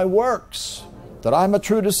by my works that I'm a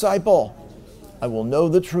true disciple. I will know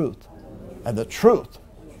the truth, and the truth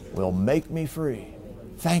will make me free.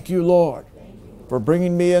 Thank you, Lord, for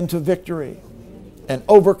bringing me into victory and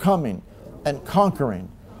overcoming and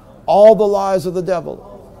conquering all the lies of the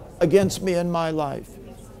devil against me in my life.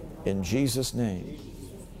 In Jesus' name,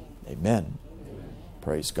 amen.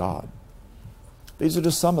 Praise God. These are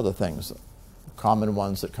just some of the things, common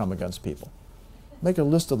ones that come against people. Make a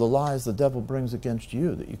list of the lies the devil brings against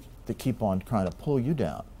you that keep on trying to pull you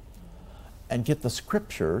down. And get the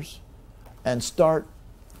scriptures and start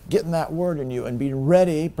getting that Word in you and be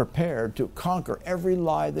ready, prepared to conquer every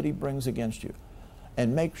lie that he brings against you.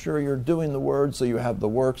 And make sure you're doing the Word so you have the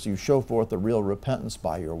works, you show forth the real repentance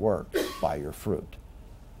by your work, by your fruit.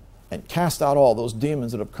 And cast out all those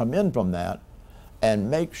demons that have come in from that,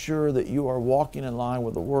 and make sure that you are walking in line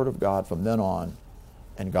with the Word of God from then on,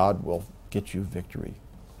 and God will get you victory.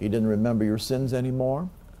 He didn't remember your sins anymore.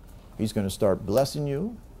 He's going to start blessing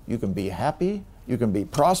you. You can be happy. You can be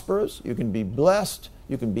prosperous. You can be blessed.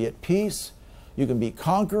 You can be at peace. You can be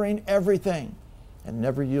conquering everything and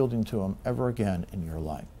never yielding to Him ever again in your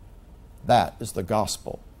life. That is the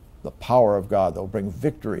gospel, the power of God that will bring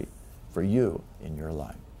victory for you in your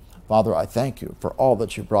life. Father, I thank You for all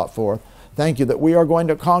that You brought forth. Thank You that we are going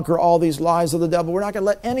to conquer all these lies of the devil. We're not going to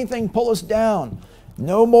let anything pull us down.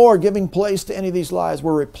 No more giving place to any of these lies.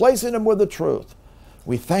 We're replacing them with the truth.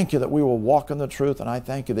 We thank You that we will walk in the truth, and I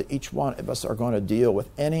thank You that each one of us are going to deal with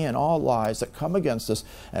any and all lies that come against us,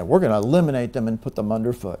 and we're going to eliminate them and put them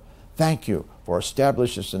underfoot. Thank You for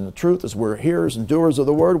establishing us in the truth. As we're hearers and doers of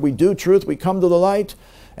the Word, we do truth, we come to the light,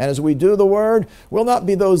 and as we do the Word, we'll not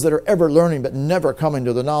be those that are ever learning but never coming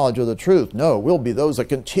to the knowledge of the truth. No, we'll be those that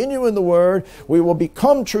continue in the Word. We will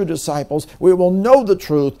become true disciples. We will know the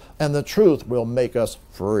truth, and the truth will make us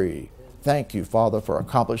free. Thank You, Father, for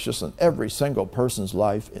accomplishing this in every single person's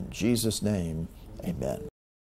life. In Jesus' name, amen.